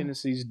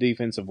Tennessee's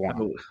defensive line.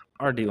 Oh,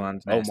 our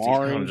D-line's nasty.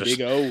 Omari,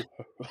 Big O.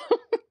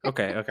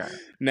 Okay.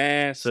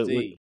 Nasty. So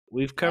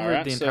we've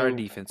covered the entire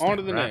defense. On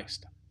to the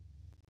next.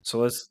 So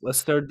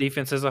let's throw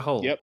defense as a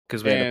whole. Yep.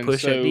 Because we had to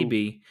push at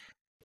DB.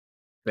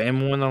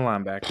 Bama won the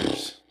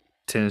linebackers.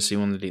 Tennessee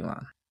won the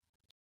D-line.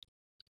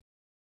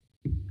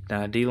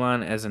 Now,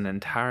 D-line as an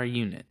entire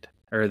unit.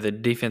 Or the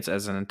defense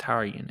as an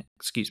entire unit.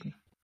 Excuse me.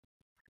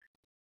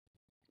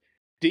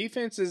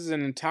 Defense as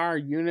an entire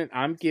unit,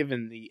 I'm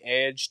giving the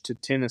edge to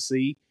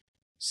Tennessee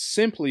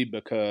simply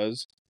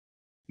because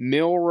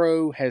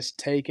Milroe has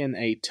taken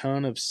a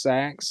ton of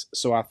sacks,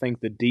 so I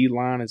think the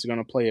D-line is going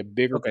to play a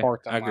bigger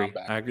part than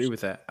linebackers. I agree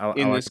with that.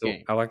 In this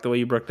game. I like the way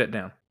you broke that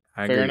down.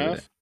 I agree with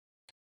it.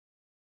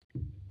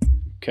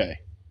 Okay.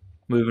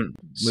 Moving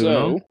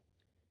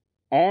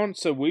on.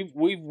 So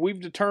we've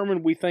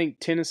determined we think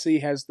Tennessee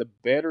has the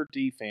better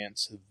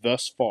defense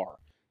thus far.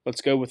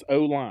 Let's go with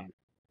O-line.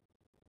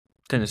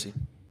 Tennessee.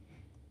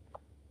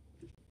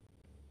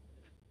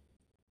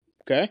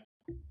 Okay.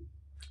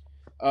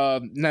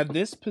 Now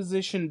this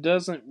position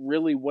doesn't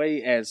really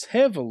weigh as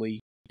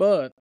heavily,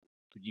 but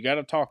you got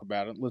to talk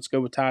about it. Let's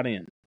go with tight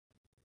end.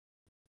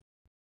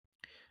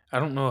 I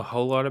don't know a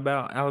whole lot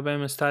about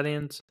Alabama's tight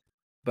ends,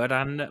 but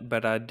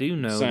I do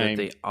know that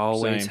they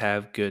always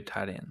have good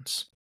tight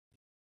ends.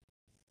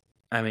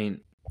 I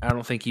mean, I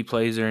don't think he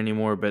plays there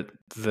anymore, but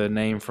the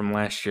name from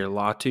last year,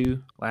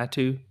 Latu.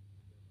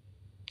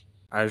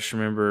 I just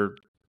remember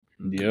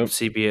the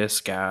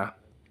CBS guy.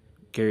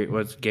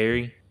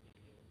 Gary?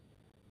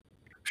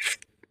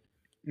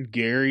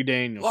 Gary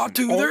Danielson.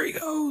 Latu, there he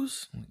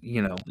goes.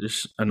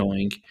 Just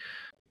annoying.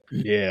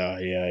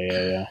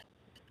 Yeah.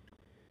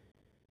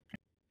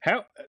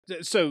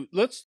 So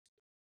let's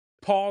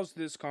pause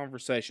this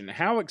conversation.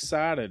 How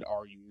excited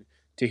are you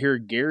to hear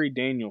Gary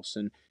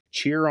Danielson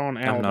cheer on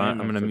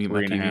Alabama for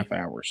 3.5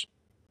 hours?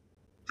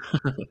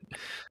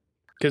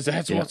 Because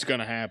that's what's going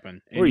to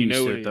happen. And you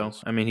know it, though.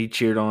 I mean, he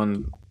cheered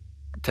on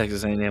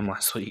Texas A&M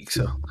last week,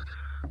 so.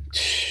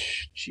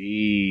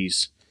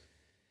 Jeez.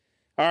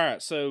 All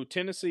right, so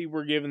Tennessee,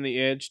 we're giving the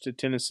edge to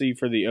Tennessee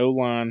for the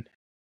O-line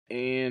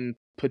and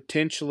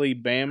potentially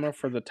Bama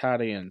for the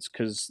tight ends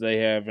because they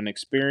have an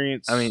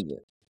experience. I mean,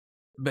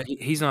 but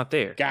he's not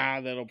there.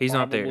 Guy that'll he's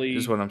not there,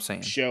 is what I'm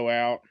saying. Show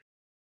out.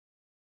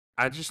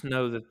 I just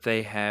know that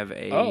they have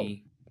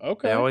okay.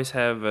 They always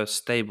have a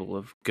stable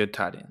of good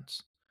tight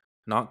ends.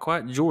 Not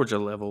quite Georgia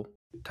level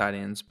tight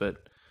ends, but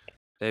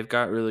they've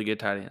got really good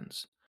tight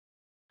ends.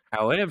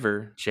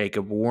 However,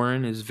 Jacob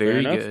Warren is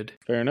very good.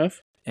 Fair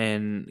enough.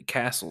 And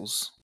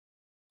Castles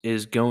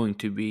is going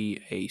to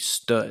be a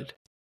stud.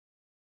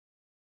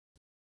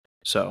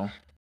 So,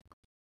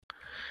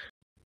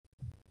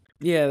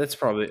 yeah, that's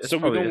probably a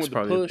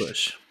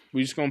push.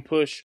 We're just going to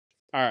push.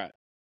 All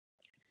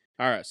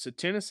right. So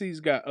Tennessee's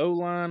got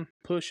O-line,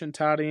 pushing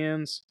tight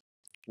ends,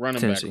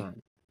 running back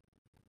room.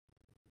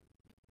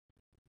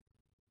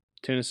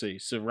 Tennessee.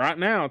 So right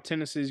now,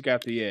 Tennessee's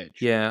got the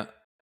edge. Yeah.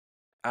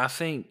 I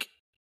think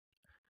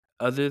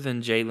other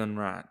than Jalen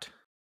Wright,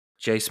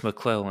 Jace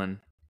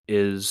McClellan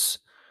is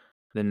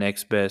the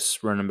next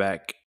best running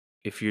back.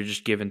 If you're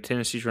just giving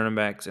Tennessee's running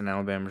backs and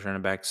Alabama's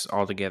running backs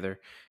all together,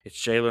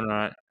 it's Jalen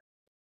Wright.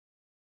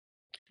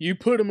 You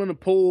put him in a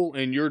pool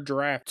and you're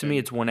drafting. To me,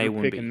 it's 1A,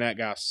 1B. Picking that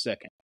guy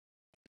second.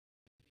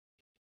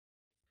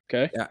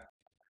 Okay? Yeah.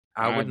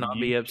 I would not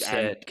be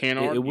upset. I can't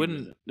argue.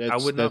 I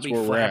would not be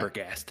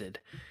flabbergasted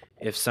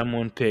if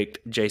someone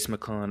picked Jace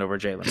McClellan over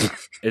Jalen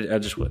Wright. I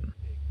just wouldn't.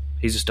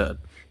 He's a stud.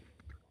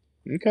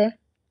 Okay.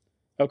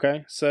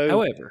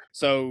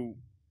 So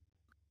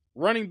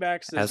running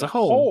backs as a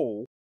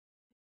whole,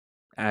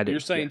 you're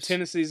saying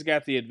Tennessee's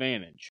got the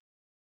advantage.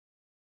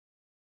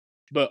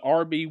 But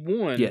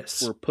RB1,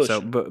 yes, we're pushing.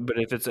 So, but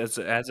if it's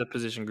as a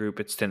position group,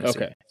 it's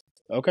Tennessee.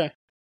 Okay.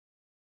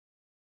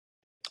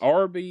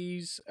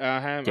 RBs,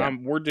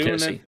 we're doing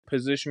Tennessee. a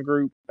position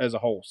group as a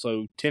whole.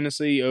 So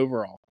Tennessee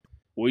overall.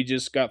 We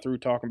just got through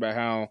talking about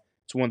how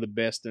it's one of the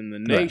best in the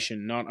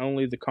nation, not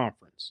only the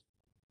conference.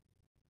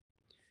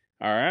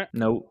 All right.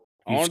 No,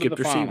 you skipped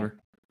receiver.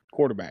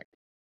 Quarterback.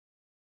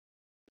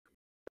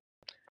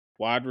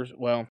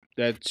 Well,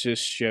 that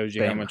just shows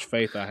you how much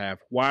faith I have.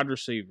 Wide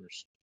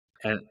receivers.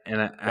 And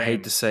I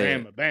hate to say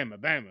it,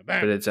 Bama.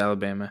 but it's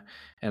Alabama.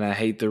 And I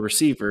hate the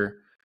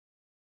receiver.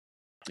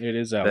 It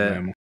is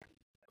Alabama.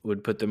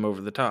 Would put them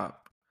over the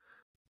top.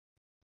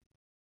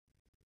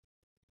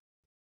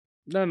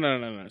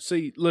 No.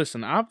 See,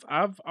 listen,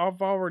 I've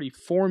already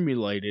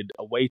formulated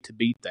a way to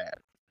beat that.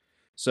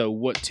 So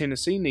what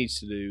Tennessee needs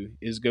to do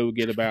is go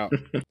get about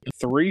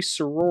 3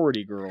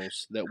 sorority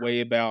girls that weigh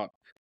about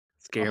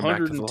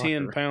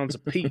 110 pounds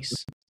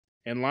apiece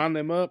and line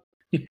them up,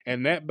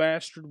 and that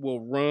bastard will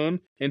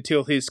run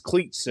until his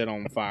cleats set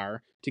on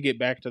fire to get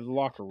back to the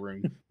locker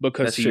room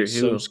because he's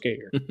so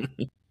scared.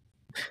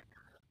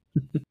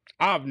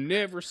 I've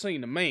never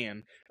seen a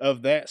man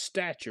of that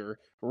stature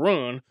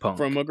run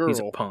from a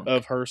girl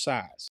of her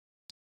size.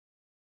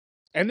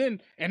 And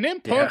then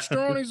punched her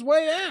on his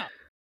way out.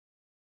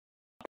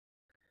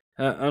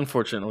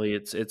 Unfortunately,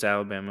 it's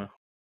Alabama.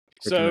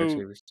 So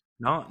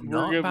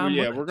we're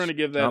going to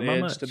give that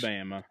edge to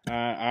Bama.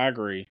 I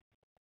agree.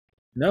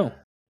 No,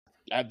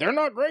 they're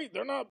not great.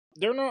 They're not.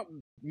 They're not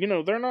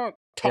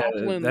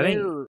toppling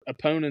their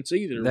opponents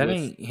either. That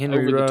ain't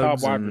Henry over Ruggs the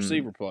top wide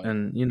receiver play.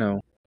 And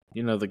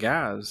the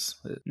guys.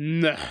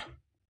 No.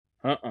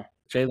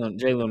 Jalen.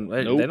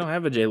 Nope. They don't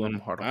have a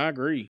Jalen Waddle. I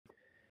agree.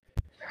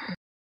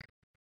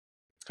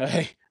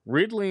 Hey,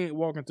 Ridley ain't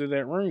walking through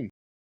that room.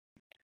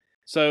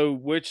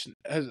 So,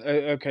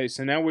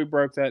 so now we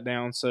broke that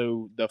down.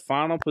 So, the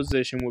final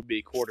position would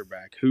be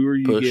quarterback. Who are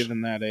you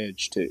giving that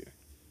edge to?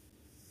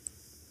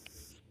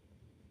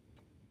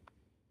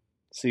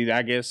 See,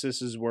 I guess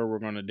this is where we're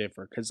going to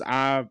differ. Because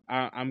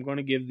I'm going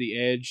to give the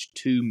edge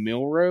to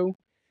Milroe,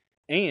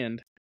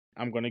 and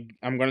I'm going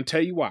to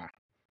tell you why.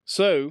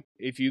 So,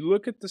 if you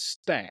look at the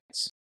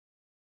stats,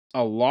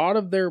 a lot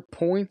of their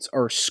points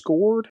are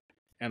scored,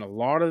 and a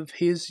lot of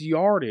his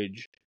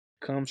yardage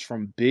comes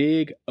from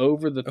big,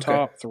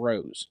 over-the-top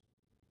throws.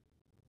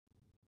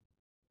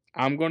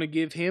 I'm going to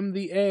give him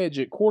the edge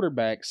at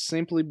quarterback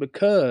simply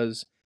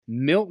because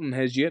Milton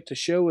has yet to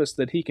show us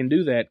that he can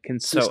do that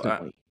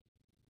consistently.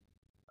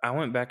 So, I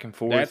went back and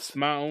forth. That's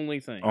my only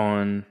thing.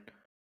 On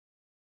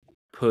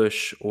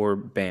Push or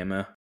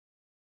Bama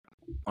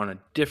on a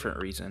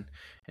different reason.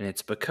 And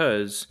it's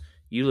because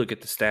you look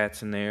at the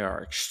stats and they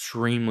are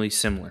extremely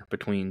similar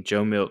between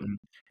Joe Milton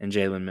and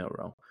Jalen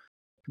Milroe.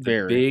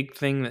 The big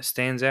thing that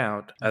stands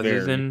out,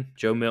 other than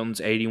Joe Milton's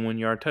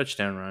 81-yard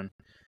touchdown run,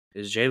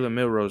 is Jalen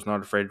Milroe's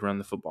not afraid to run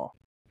the football.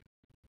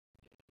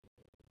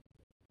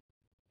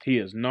 He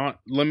is not.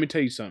 Let me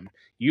tell you something.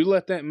 You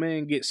let that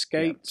man get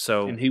skates,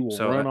 and he will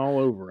run all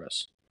over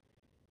us.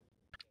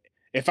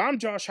 If I'm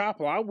Josh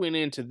Heupel, I went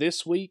into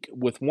this week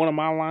with one of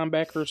my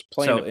linebackers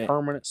playing a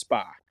permanent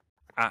spy.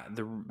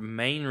 The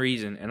main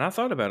reason, and I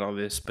thought about all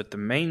this, but the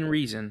main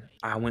reason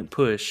I went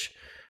push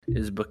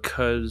is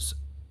because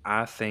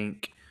I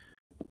think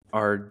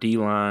our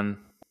D-line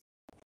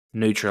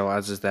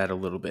neutralizes that a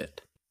little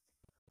bit.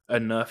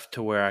 Enough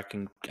to where I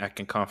can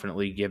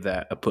confidently give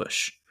that a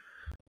push.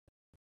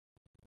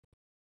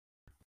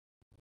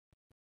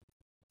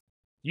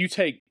 You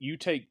take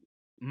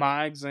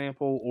my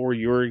example or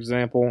your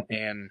example,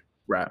 and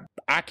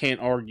I can't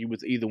argue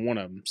with either one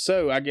of them.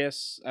 So I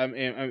guess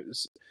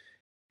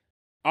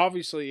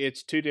obviously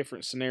it's two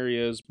different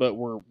scenarios, but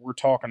we're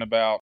talking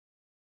about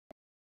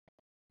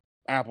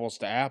apples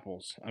to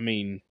apples. I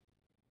mean,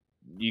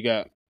 you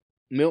got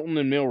Milton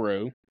and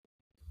Milroe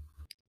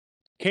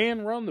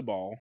can run the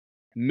ball.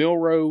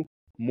 Milroe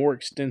more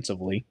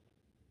extensively.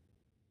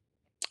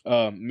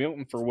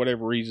 Milton, for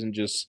whatever reason,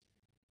 just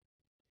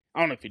I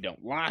don't know if he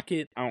don't like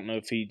it. I don't know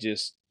if he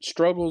just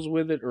struggles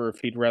with it or if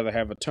he'd rather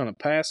have a ton of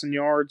passing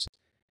yards.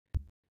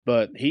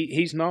 But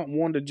he's not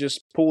one to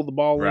just pull the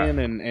ball in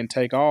and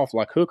take off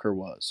like Hooker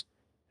was.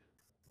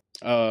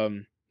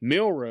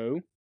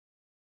 Milroe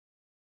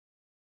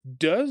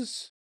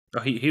does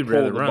he'd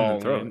rather run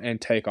than throw and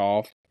take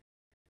off.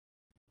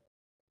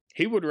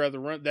 He would rather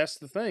run. That's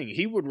the thing.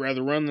 He would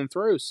rather run than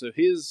throw. So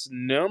his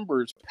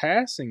numbers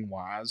passing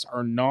wise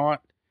are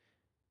not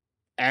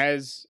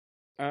as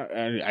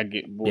I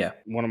get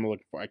what I'm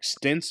looking for.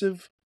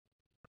 Extensive,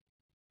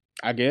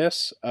 I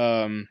guess.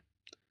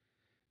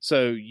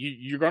 So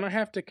you're going to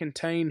have to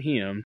contain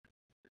him,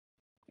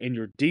 and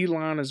your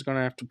D-line is going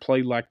to have to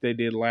play like they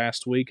did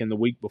last week and the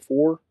week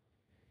before.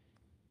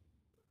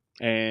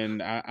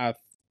 And I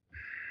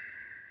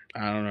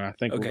don't know. I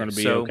think we're going to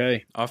be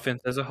okay.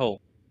 Offense as a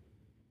whole.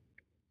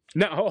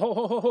 Now,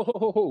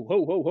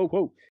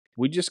 ho.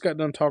 We just got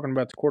done talking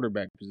about the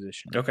quarterback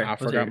position. Okay. I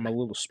forgot my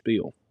little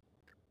spiel.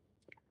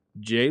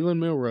 Jalen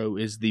Milroe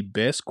is the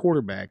best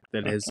quarterback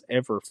that has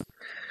ever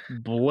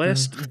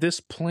blessed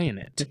this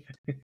planet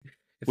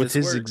with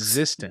his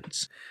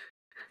existence.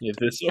 If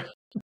this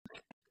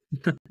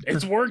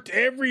It's worked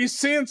ever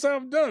since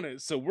I've done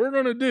it, so we're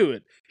going to do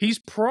it. He's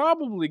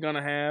probably going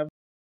to have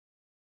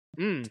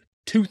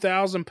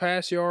 2,000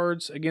 pass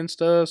yards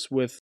against us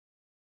with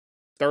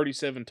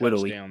 37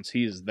 touchdowns.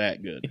 He is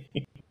that good.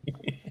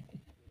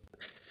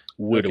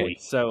 Okay,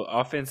 so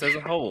offense as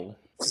a whole,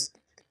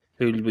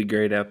 who did we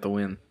grade out the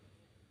win?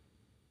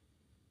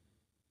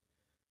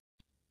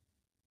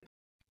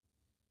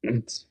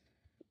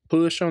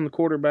 Push on the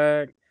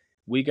quarterback.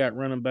 We got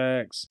running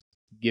backs,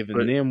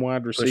 giving them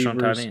wide Push on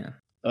tight receivers, end.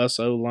 us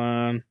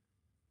O-line,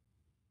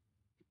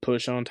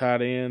 push on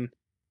tight end.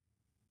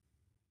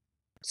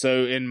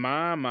 So in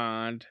my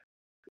mind,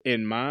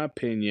 in my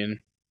opinion,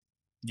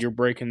 you're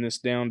breaking this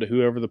down to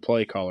whoever the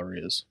play caller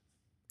is.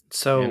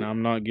 So, and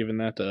I'm not giving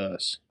that to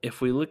us. If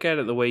we look at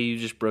it the way you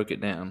just broke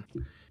it down,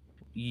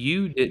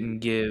 you didn't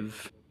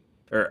give,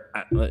 or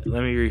let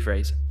me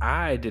rephrase.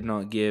 I did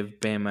not give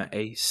Bama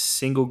a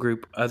single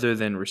group other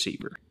than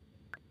receiver.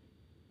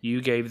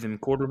 You gave them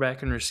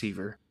quarterback and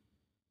receiver.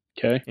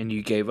 Okay. And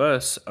you gave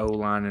us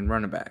O-line and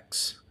running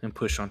backs and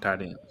push on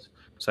tight ends.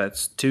 So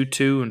that's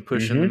 2-2 and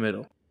push in the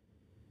middle.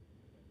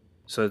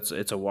 So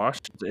it's a wash.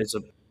 It's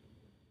a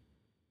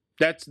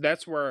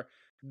that's where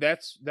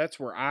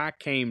I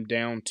came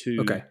down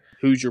to.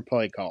 Who's your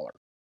play caller?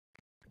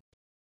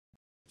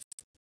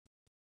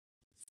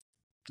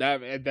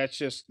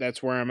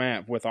 That's where I'm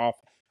at with off.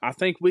 I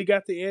think we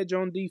got the edge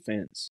on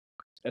defense,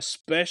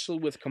 especially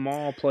with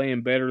Kamal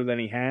playing better than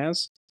he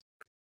has.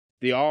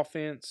 The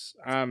offense,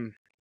 I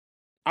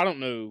don't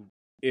know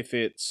if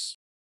it's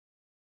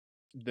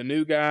the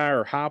new guy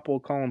or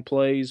Heupel calling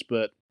plays,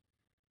 but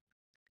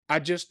I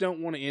just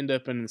don't want to end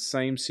up in the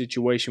same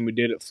situation we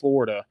did at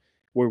Florida,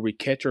 where we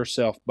catch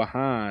ourselves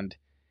behind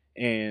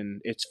and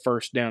it's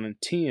first down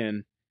and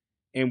 10,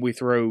 and we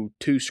throw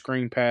 2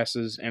 screen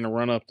passes and a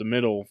run up the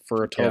middle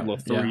for a total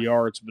of 3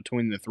 yards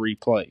between the 3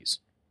 plays.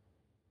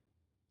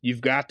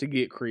 You've got to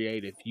get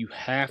creative. You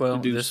have to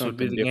do this something would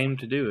be the different. game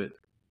to do it.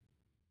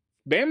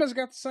 Bama's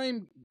got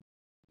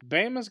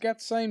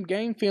the same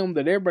game film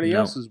that everybody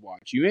else has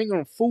watched. You ain't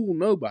gonna fool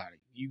nobody.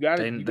 You got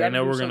to. They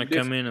know we're going to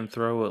come in and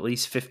throw at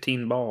least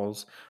 15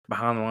 balls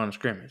behind the line of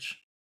scrimmage.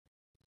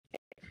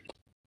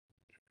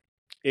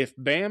 If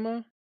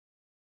Bama,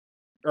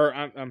 or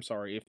I'm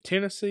sorry, if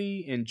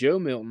Tennessee and Joe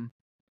Milton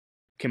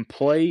can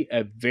play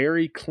a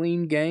very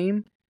clean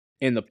game,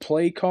 and the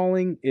play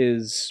calling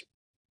is,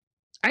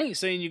 I ain't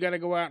saying you got to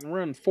go out and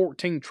run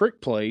 14 trick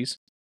plays,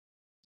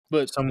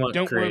 but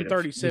don't run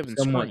 37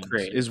 screens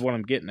is what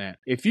I'm getting at.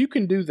 If you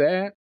can do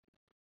that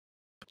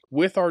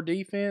with our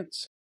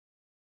defense,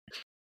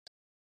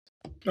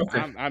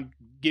 I'm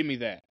give me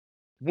that.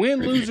 Win,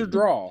 lose, or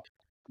draw,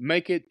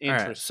 make it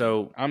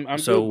interesting. All right,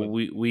 so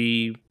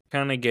we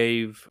kind of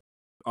gave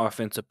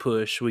offense a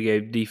push. We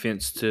gave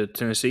defense to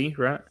Tennessee,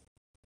 right?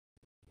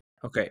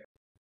 Okay.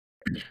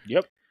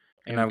 Yep.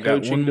 And I've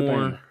got one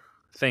more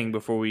thing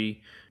before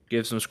we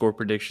give some score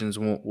predictions.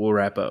 We'll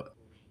wrap up.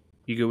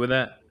 You good with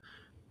that?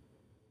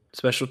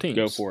 Special teams.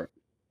 Go for it.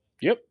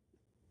 Yep.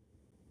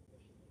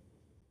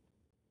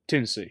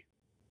 Tennessee.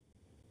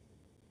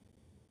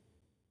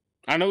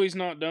 I know he's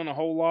not done a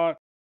whole lot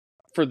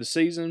for the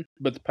season,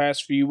 but the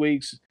past few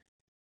weeks,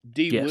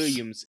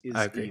 Williams is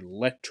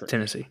electric.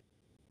 Tennessee.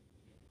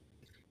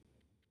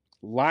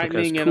 Lightning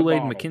because in a Kool-Aid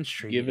bottle.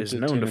 McKinstry is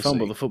known to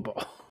fumble the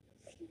football.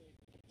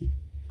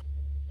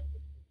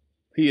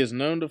 He is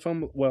known to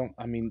fumble. Well,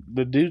 I mean,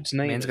 the dude's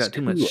name Man's is got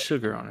too much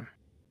sugar on him.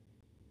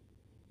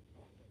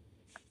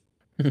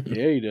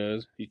 Yeah, he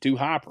does. He's too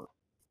hyper.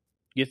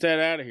 Get that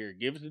out of here.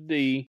 Give it to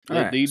D.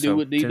 Let D do so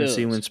what D does.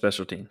 Tennessee wins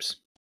special teams.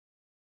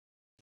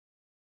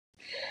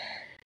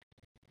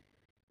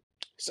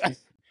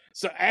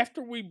 So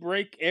after we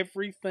break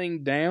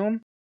everything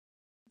down,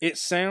 it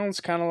sounds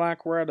kind of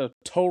like we're at a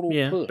total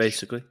push.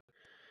 Basically.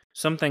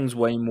 Some things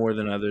weigh more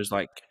than others,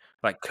 like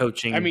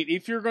coaching. I mean,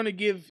 if you're going to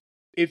give,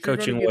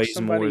 coaching weighs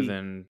somebody, more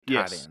than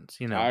tight ends.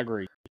 You know, I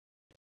agree.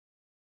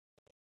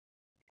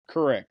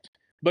 Correct.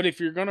 But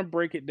if you're going to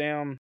break it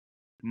down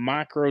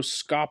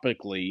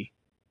microscopically,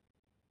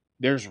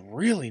 there's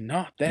really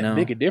not that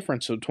big a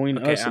difference between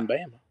us and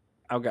Bama.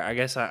 I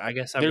guess I've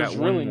there's got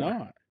one really more.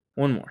 not.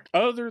 One more.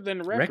 Other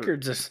than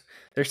records,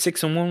 they're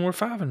 6-1. We're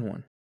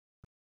 5-1.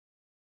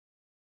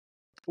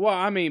 Well,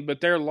 I mean, but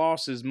their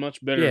loss is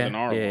much better than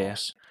our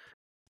loss.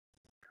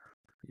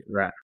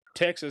 Right.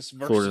 Texas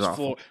versus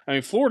Florida. I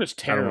mean, Florida's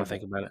terrible. I don't want to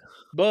think about it.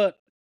 But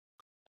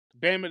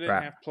Bama didn't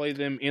have to play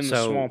them in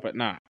the swamp at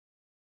night.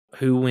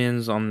 Who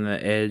wins on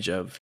the edge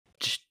of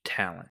just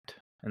talent?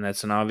 And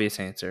that's an obvious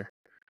answer.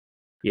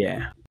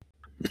 Yeah.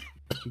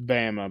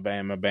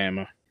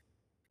 Bama.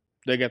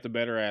 They got the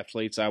better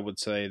athletes, I would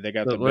say. They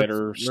got the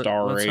better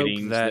star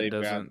ratings.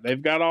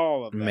 They've got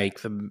all of that.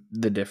 Make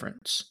the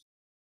difference.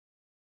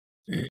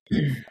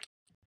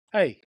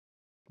 Hey,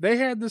 they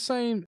had the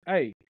same.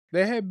 Hey,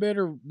 they had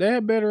better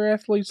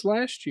athletes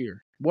last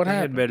year. What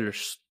happened? They had better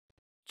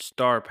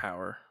star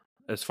power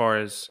as far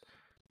as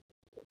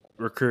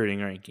recruiting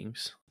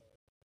rankings.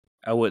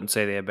 I wouldn't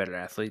say they had better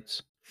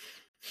athletes.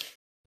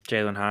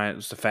 Jalen Hyatt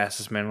was the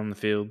fastest man on the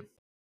field.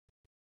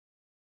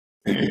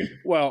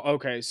 Well,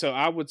 okay, so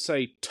I would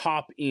say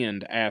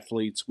top-end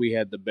athletes we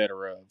had the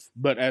better of.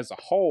 But as a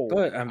whole,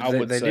 I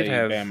would say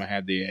Bama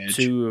had the edge.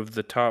 2 of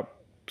the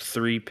top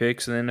 3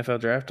 picks in the NFL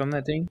draft on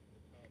that team.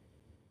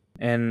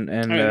 And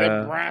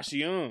Bryce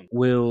Young.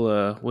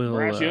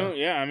 Bryce Young,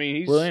 yeah, I mean,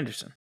 he's... Will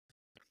Anderson.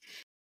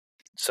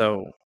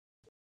 So...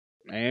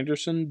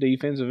 Anderson,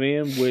 defensive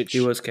end, which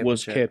He was kept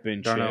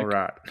in check. Darnell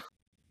Wright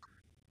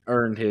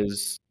earned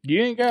his.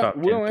 You ain't got top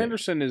 10 Will pick.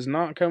 Anderson is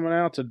not coming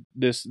out to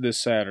this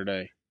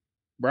Saturday.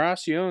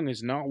 Bryce Young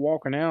is not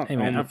walking out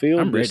on the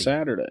field I'm this ready.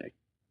 Saturday.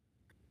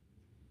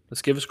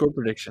 Let's give a score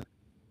prediction.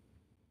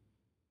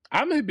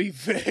 I may be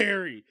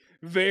very,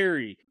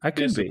 very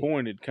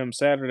disappointed come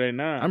Saturday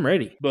night. I'm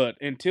ready. But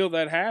until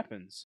that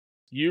happens,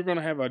 you're going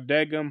to have a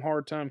daggum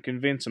hard time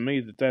convincing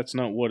me that that's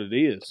not what it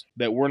is.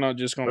 That we're not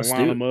just going to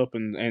line them up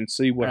and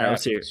see what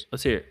happens.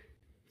 Let's hear it.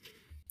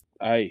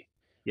 Hey.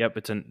 Yep,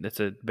 it's a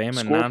Bama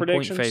Score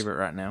 9-point favorite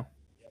right now.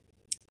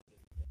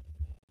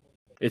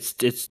 It's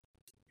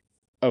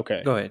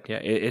okay. Go ahead. Yeah,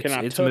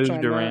 it's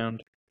moved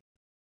around.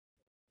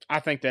 I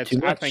think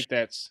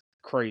that's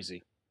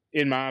crazy,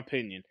 in my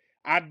opinion.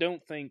 I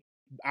don't think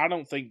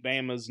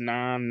Bama's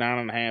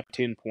 9.5,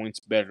 10 points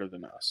better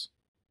than us.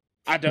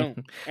 I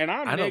don't, and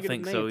I don't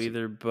think so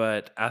either.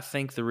 But I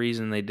think the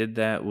reason they did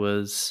that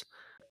was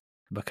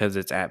because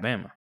it's at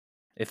Bama.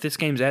 If this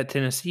game's at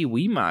Tennessee,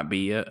 we might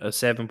be a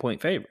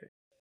 7-point favorite.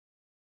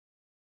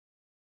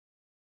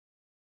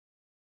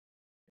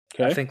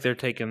 Okay. I think they're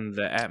taking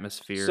the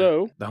atmosphere,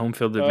 the home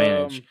field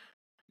advantage,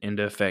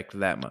 into effect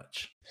that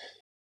much.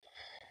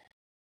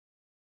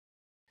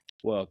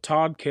 Well,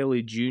 Todd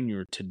Kelly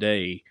Jr.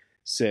 today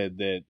said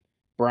that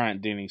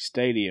Bryant-Denny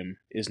Stadium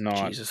is not a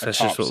top just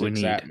what 6 we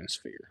need.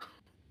 atmosphere.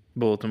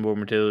 Bulletin board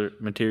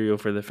material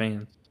for the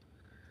fans.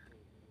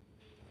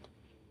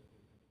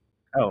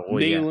 Oh,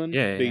 well,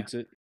 Neyland beats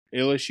it.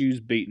 LSU's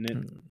beating it.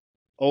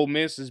 Ole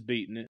Miss is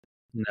beating it.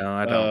 No,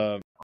 I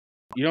don't.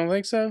 You don't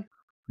think so?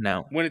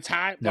 No. When it's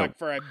hype, like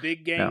for a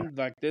big game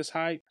like this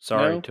hype?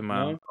 Sorry to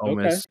my Ole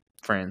Miss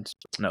friends.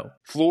 No.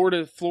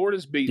 Florida's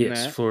beating that.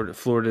 Yes,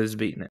 Florida is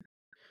beating it.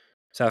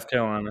 South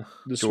Carolina.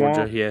 Georgia,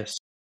 Swamp? Yes.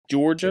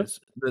 Georgia? Yes.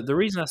 The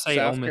reason I say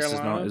South Ole Miss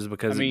Carolina? is not is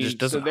because it just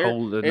doesn't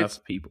hold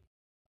enough people.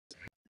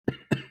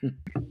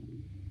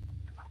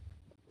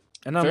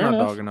 And I'm not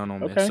dogging on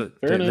Ole Miss. Okay,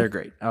 they're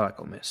great. I like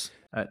Ole Miss.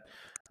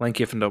 Lane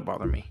Kiffin don't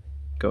bother me.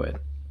 Go ahead.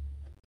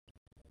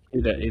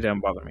 He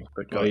doesn't bother me.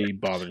 But he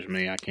bothers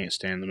me. I can't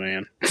stand the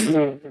man.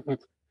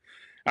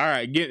 All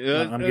right,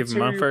 I'm giving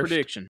mine first.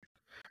 Prediction.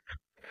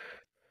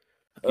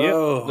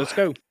 Oh, let's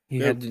go.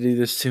 You had to do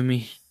this to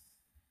me.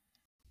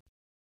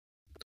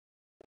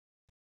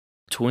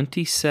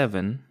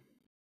 27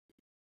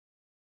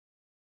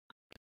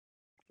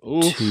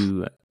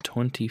 to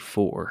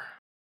 24.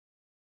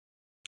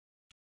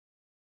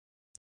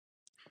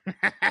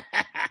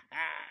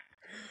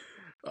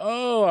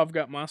 Oh, I've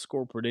got my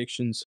score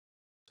predictions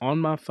on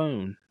my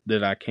phone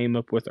that I came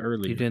up with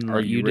earlier.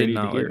 You did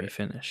not let me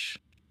finish.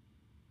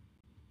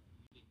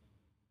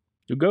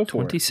 You go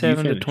for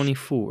 27 to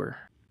 24.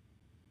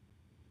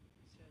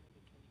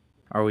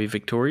 Are we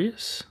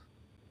victorious?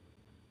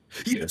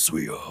 Yes,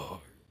 we are.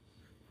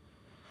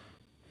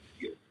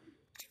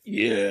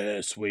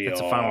 Yes, we are.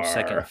 It's a final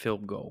second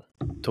field goal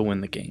to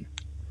win the game.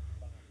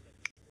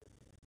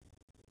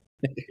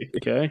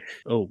 Okay.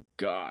 Oh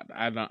God,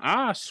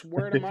 I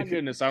swear to my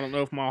goodness, I don't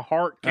know if my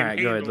heart can. All right,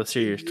 go ahead. Let's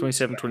hear yours.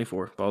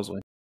 27-24. Balls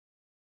win.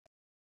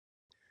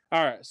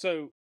 All right.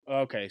 So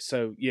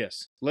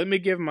yes, let me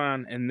give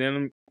mine, and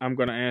then I'm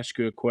going to ask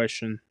you a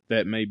question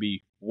that may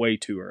be way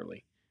too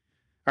early.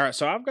 All right.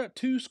 So I've got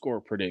 2 score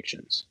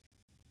predictions.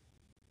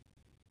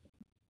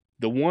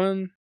 The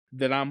one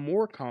that I'm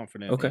more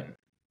confident in,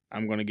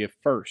 I'm going to give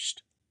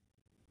first.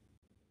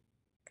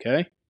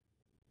 Okay.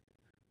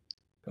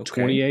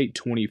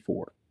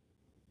 28-24.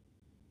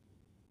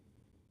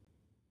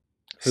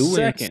 Who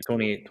wins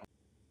 28?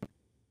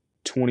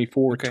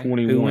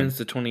 24-21. Who wins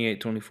the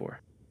 28-24?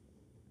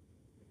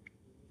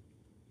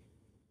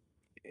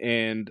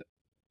 And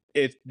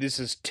if this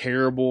is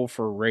terrible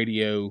for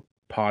radio,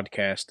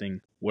 podcasting,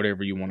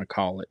 whatever you want to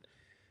call it,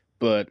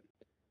 but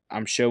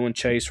I'm showing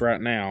Chase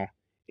right now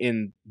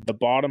in the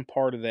bottom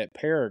part of that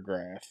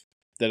paragraph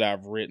that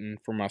I've written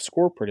for my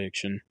score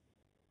prediction.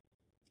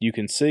 You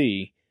can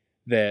see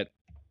that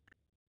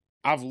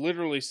I've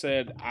literally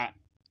said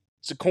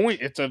it's a coin.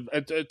 It's a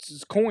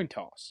coin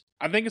toss.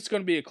 I think it's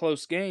going to be a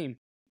close game.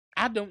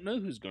 I don't know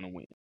who's going to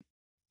win.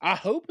 I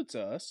hope it's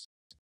us.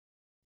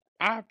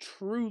 I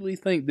truly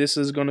think this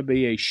is going to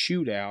be a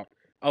shootout,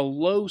 a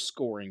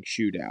low-scoring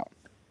shootout.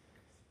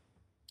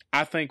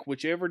 I think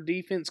whichever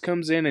defense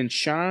comes in and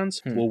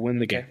shines will win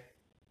the game.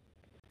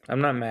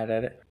 I'm not mad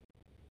at it.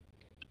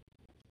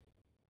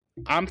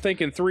 I'm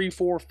thinking 3,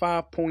 4,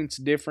 5 points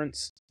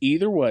difference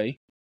either way.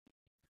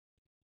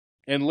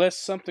 Unless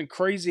something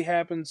crazy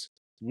happens,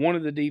 one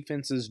of the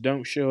defenses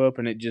don't show up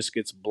and it just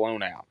gets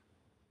blown out.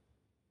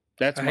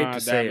 That's I hate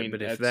to say it,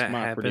 but if that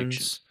happens,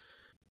 prediction.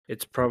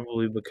 It's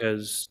probably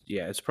because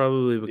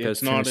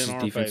Tennessee's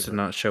defense did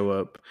not show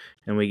up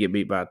and we get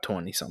beat by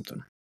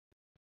 20-something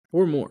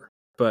or more.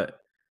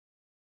 But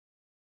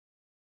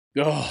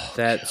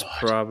that's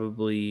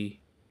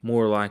probably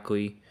more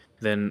likely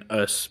than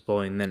us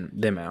blowing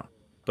them out.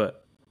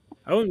 But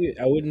I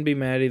wouldn't be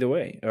mad either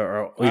way.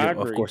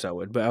 Of course I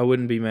would, but I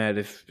wouldn't be mad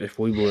if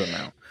we blew them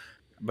out.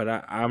 But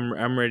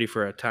I'm ready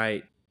for a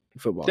tight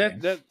football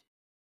game.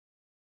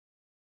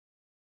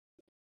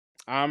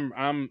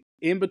 I'm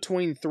in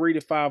between 3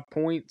 to 5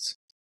 points,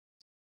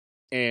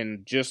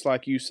 and just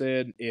like you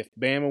said, if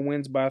Bama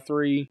wins by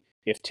 3,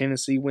 if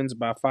Tennessee wins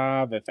by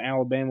 5, if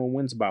Alabama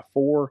wins by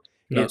 4,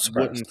 Not it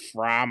surprised. wouldn't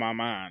fry my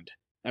mind.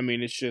 I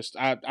mean, it's just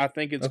I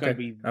think it's going to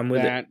be I'm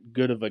with that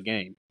good of a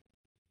game.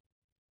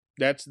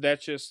 That's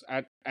just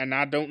I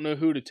don't know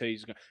who to tell you.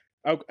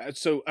 Okay,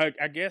 so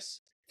I guess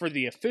for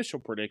the official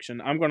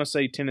prediction, I'm going to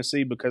say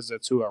Tennessee because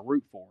that's who I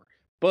root for.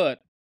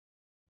 But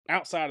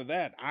outside of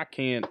that,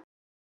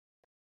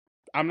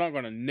 I'm not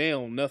going to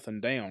nail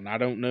nothing down. I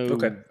don't know.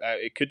 Okay.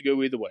 It could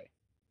go either way.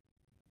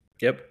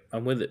 Yep,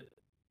 I'm with it.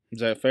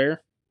 Is that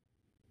fair?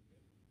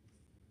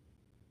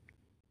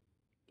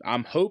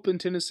 I'm hoping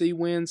Tennessee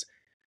wins.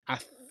 I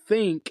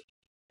think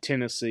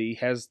Tennessee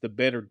has the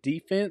better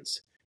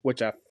defense,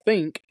 which I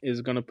think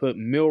is going to put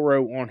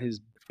Milroe on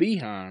his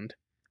behind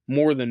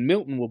more than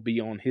Milton will be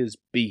on his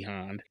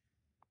behind.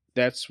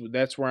 That's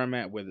where I'm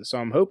at with it. So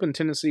I'm hoping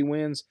Tennessee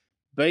wins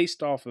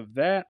based off of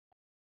that.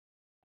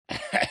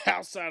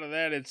 Outside of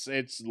that,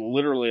 it's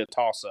literally a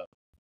toss-up.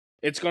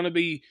 It's going to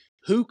be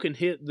who can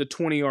hit the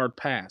 20-yard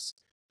pass,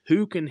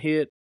 who can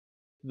hit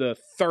the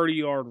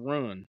 30-yard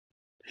run,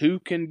 who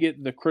can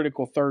get the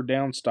critical third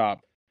down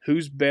stop,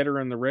 who's better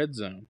in the red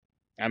zone.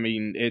 I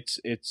mean, it's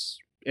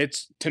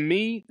to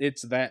me,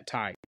 it's that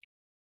tight.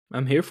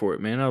 I'm here for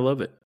it, man. I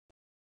love it.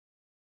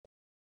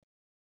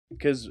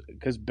 Because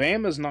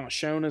Bama's not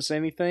shown us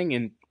anything,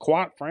 and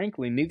quite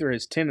frankly, neither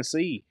has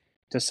Tennessee,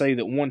 to say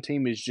that one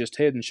team is just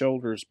head and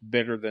shoulders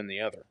better than the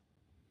other.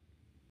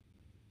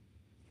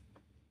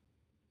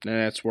 And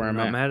that's where I'm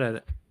not at. mad at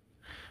it.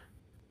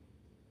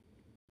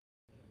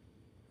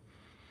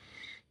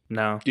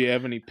 No. Do you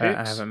have any picks?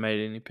 I haven't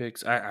made any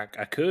picks. I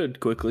could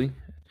quickly,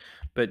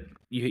 but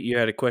you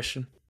had a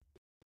question?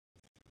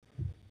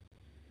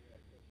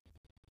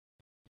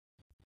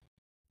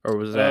 Or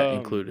was that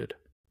included?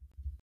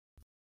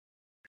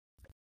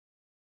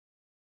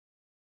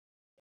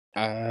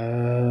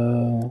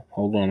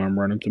 Hold on, I'm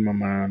running through my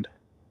mind.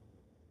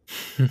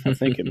 I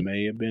think it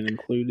may have been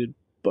included,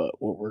 but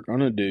what we're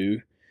going to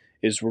do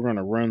is we're going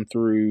to run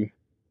through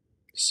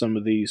some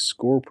of these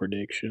score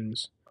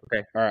predictions.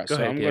 Okay. All right,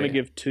 I'm going to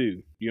give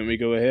 2. You want me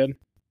to go ahead?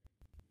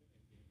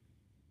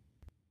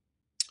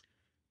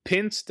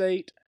 Penn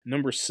State,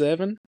 number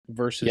 7,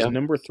 versus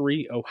number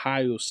 3,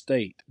 Ohio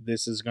State.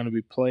 This is going to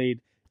be played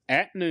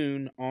at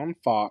noon on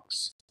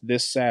Fox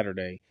this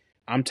Saturday.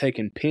 I'm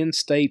taking Penn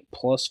State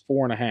plus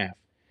 4.5.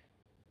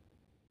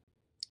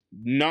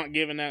 Not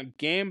giving out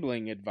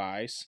gambling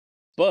advice,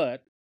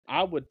 but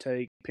I would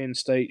take Penn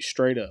State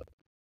straight up.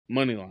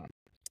 Money line.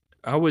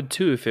 I would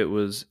too if it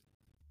was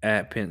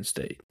at Penn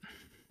State.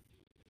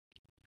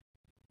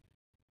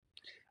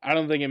 I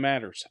don't think it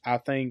matters. I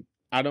think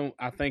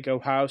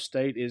Ohio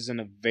State is in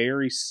a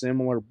very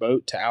similar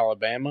boat to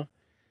Alabama.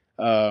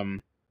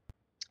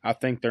 I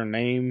think their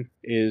name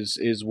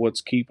is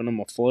what's keeping them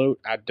afloat.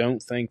 I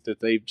don't think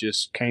that they've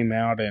just came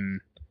out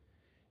and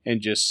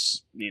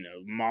just,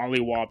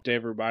 mollywopped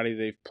everybody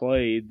they've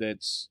played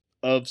that's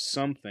of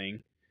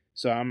something.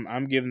 So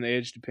I'm giving the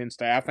edge to Penn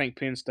State. I think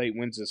Penn State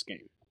wins this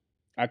game.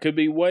 I could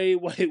be way,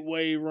 way,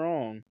 way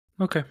wrong.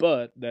 Okay.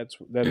 But that's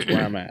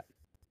where I'm at.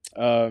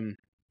 I'm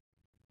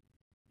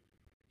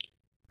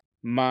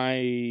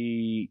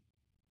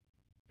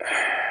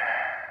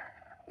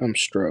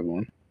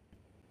struggling.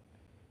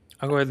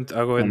 I'll go ahead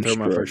and throw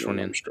my first one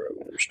in. I'm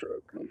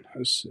struggling.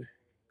 Let's see.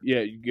 Yeah,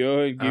 you go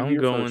ahead and give I'm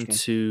your going first one.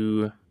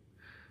 to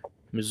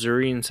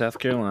Missouri and South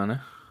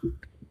Carolina.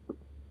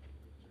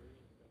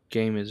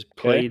 Game is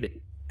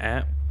played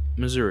at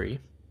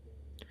Missouri.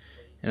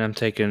 And I'm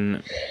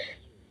taking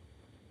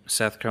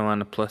South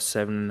Carolina plus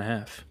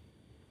 7.5.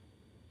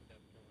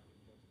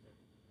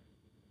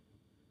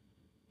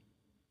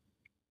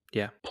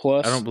 Yeah.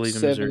 Plus I don't believe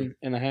in Missouri.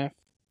 7.5.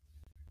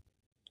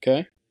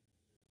 Okay.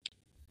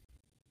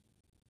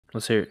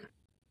 Let's hear it.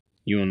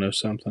 You want to know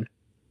something?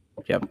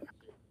 Yep.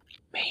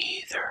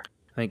 Me either.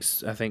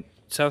 I think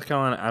South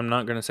Carolina, I'm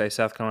not going to say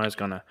South Carolina's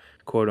going to,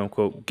 quote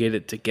unquote, get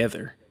it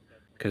together,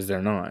 because they're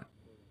not.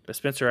 But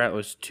Spencer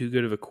Rattler's too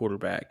good of a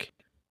quarterback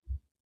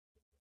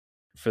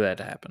for that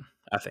to happen,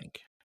 I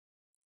think.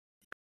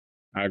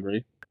 I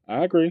agree. All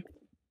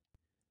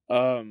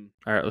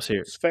right, let's hear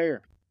it. It's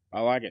fair.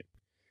 I like it.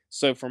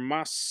 So for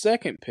my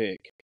second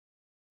pick,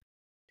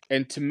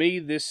 and to me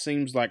this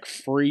seems like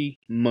free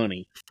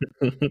money.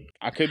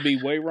 I could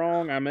be way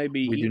wrong. I may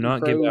be We do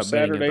not give out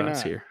betting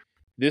advice here.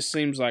 This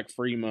seems like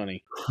free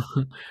money.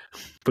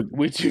 But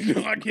we do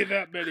not give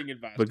out betting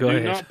advice. But go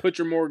ahead. Do not put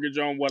your mortgage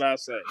on what I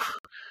say.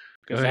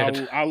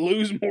 Because I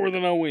lose more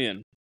than I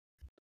win.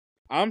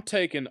 I'm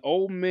taking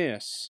Ole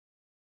Miss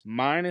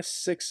minus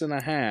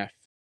 6.5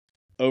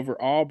 over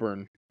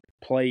Auburn,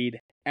 played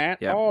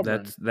at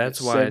Auburn.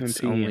 That's why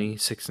it's only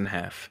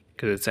 6.5,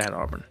 because it's at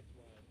Auburn.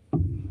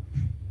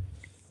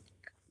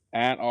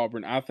 At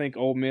Auburn, I think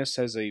Ole Miss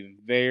has a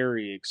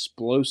very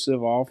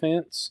explosive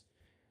offense,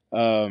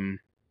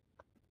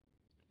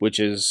 which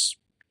is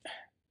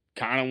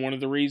kind of one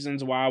of the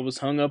reasons why I was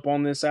hung up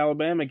on this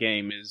Alabama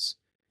game. Is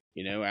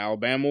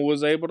Alabama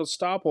was able to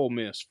stop Ole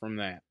Miss from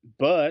that.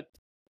 But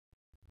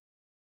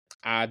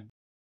I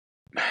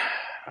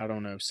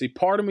don't know. See,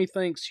 part of me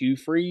thinks Hugh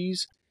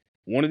Freeze,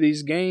 one of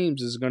these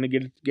games, is going to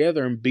get it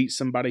together and beat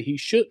somebody he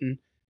shouldn't.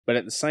 But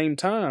at the same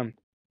time,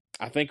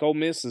 I think Ole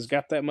Miss has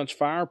got that much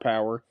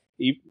firepower.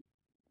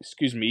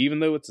 Even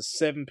though it's a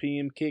 7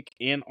 p.m. kick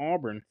in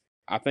Auburn,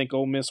 I think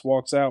Ole Miss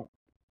walks out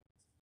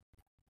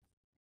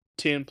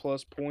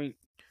 10-plus point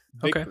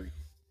victory. Okay.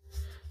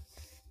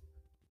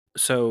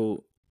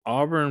 So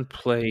Auburn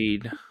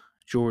played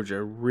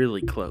Georgia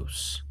really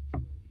close,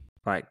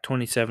 like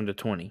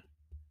 27-20,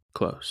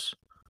 close.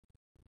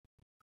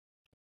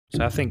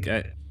 So I think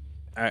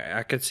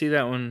I could see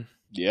that one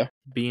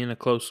being a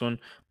close one,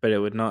 but it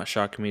would not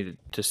shock me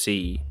to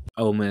see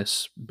Ole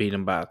Miss beat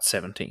them by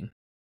 17.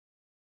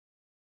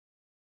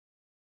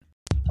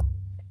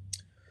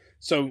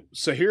 So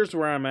here's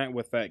where I'm at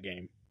with that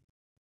game.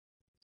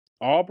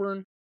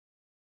 Auburn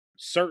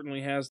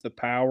certainly has the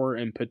power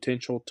and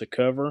potential to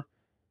cover,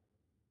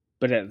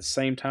 but at the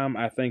same time,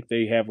 I think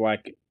they have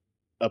like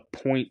a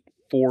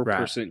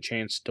 0.4%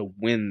 chance to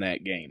win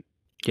that game.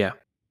 Yeah.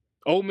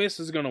 Ole Miss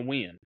is going to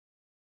win.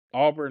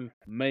 Auburn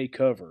may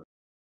cover,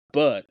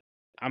 but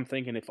I'm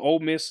thinking if Ole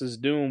Miss is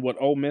doing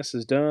what Ole Miss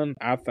has done,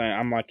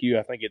 I'm like you.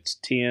 I think it's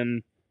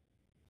 10,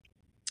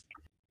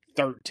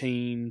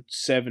 13,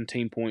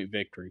 17-point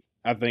victory.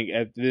 I think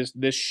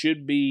this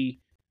should be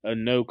a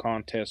no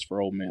contest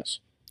for Ole Miss.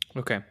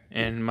 Okay,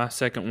 and my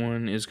second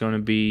one is going to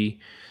be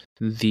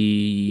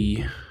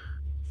the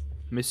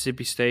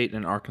Mississippi State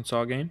and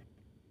Arkansas game.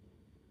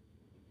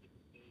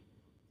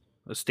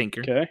 A stinker.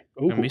 Okay. It's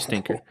going to be a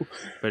stinker,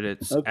 but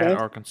it's at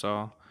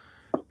Arkansas,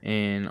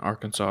 and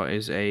Arkansas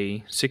is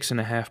a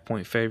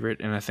 6.5-point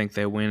favorite, and I think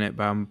they win it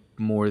by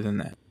more than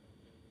that.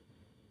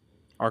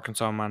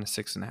 Arkansas minus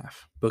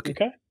 6.5. Book it.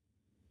 Okay.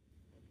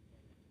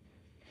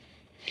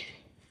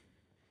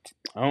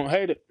 I don't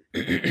hate it.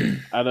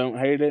 I don't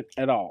hate it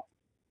at all.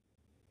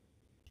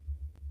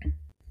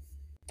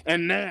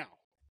 And now,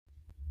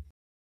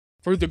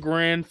 for the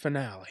grand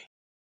finale,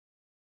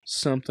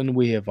 something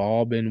we have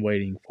all been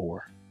waiting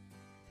for.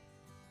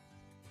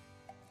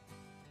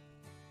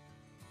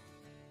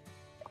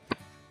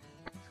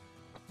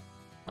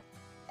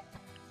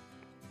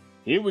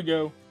 Here we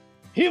go.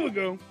 Here we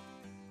go.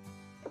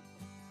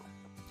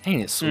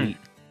 Ain't it sweet?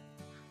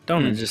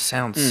 Don't it just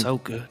sound so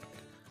good?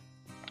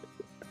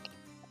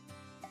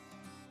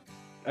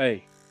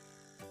 Hey,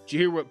 did you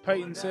hear what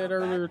Peyton said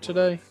earlier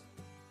today?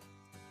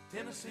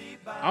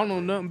 I don't know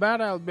nothing about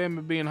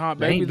Alabama being hot,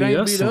 baby. They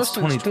ain't beat us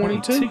since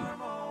 22.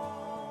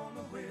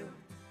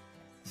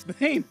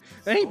 They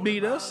ain't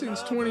beat us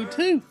since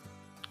 22.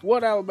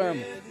 What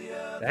Alabama?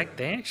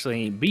 They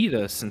actually ain't beat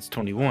us since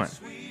 21.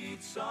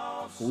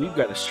 We've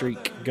got a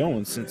streak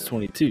going since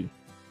 22.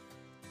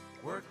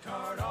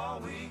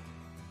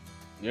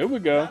 There we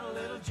go.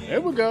 There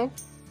we go.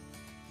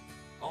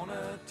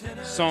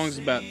 Song's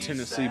about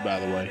Tennessee, by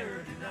the way.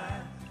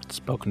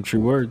 Spoken true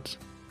words.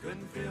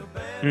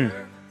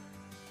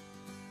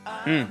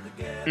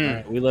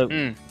 Right, we love.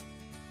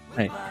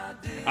 Hey,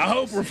 I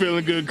hope we're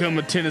feeling good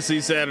coming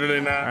Tennessee Saturday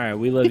night. All right,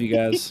 we love you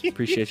guys.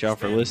 Appreciate y'all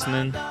for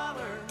listening.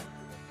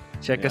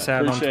 Check us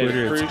out on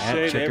Twitter. It's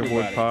at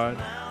Checkerboard Pod.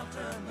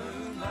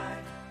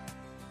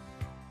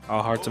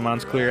 All hearts and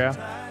minds clear out.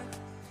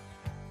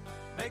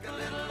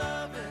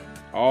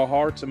 All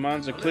hearts and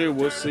minds are clear.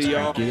 We'll see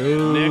y'all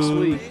next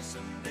week.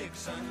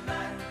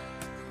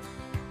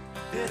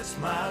 It's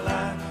my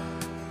life,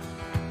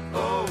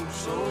 oh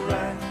so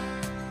right.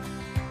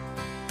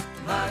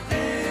 My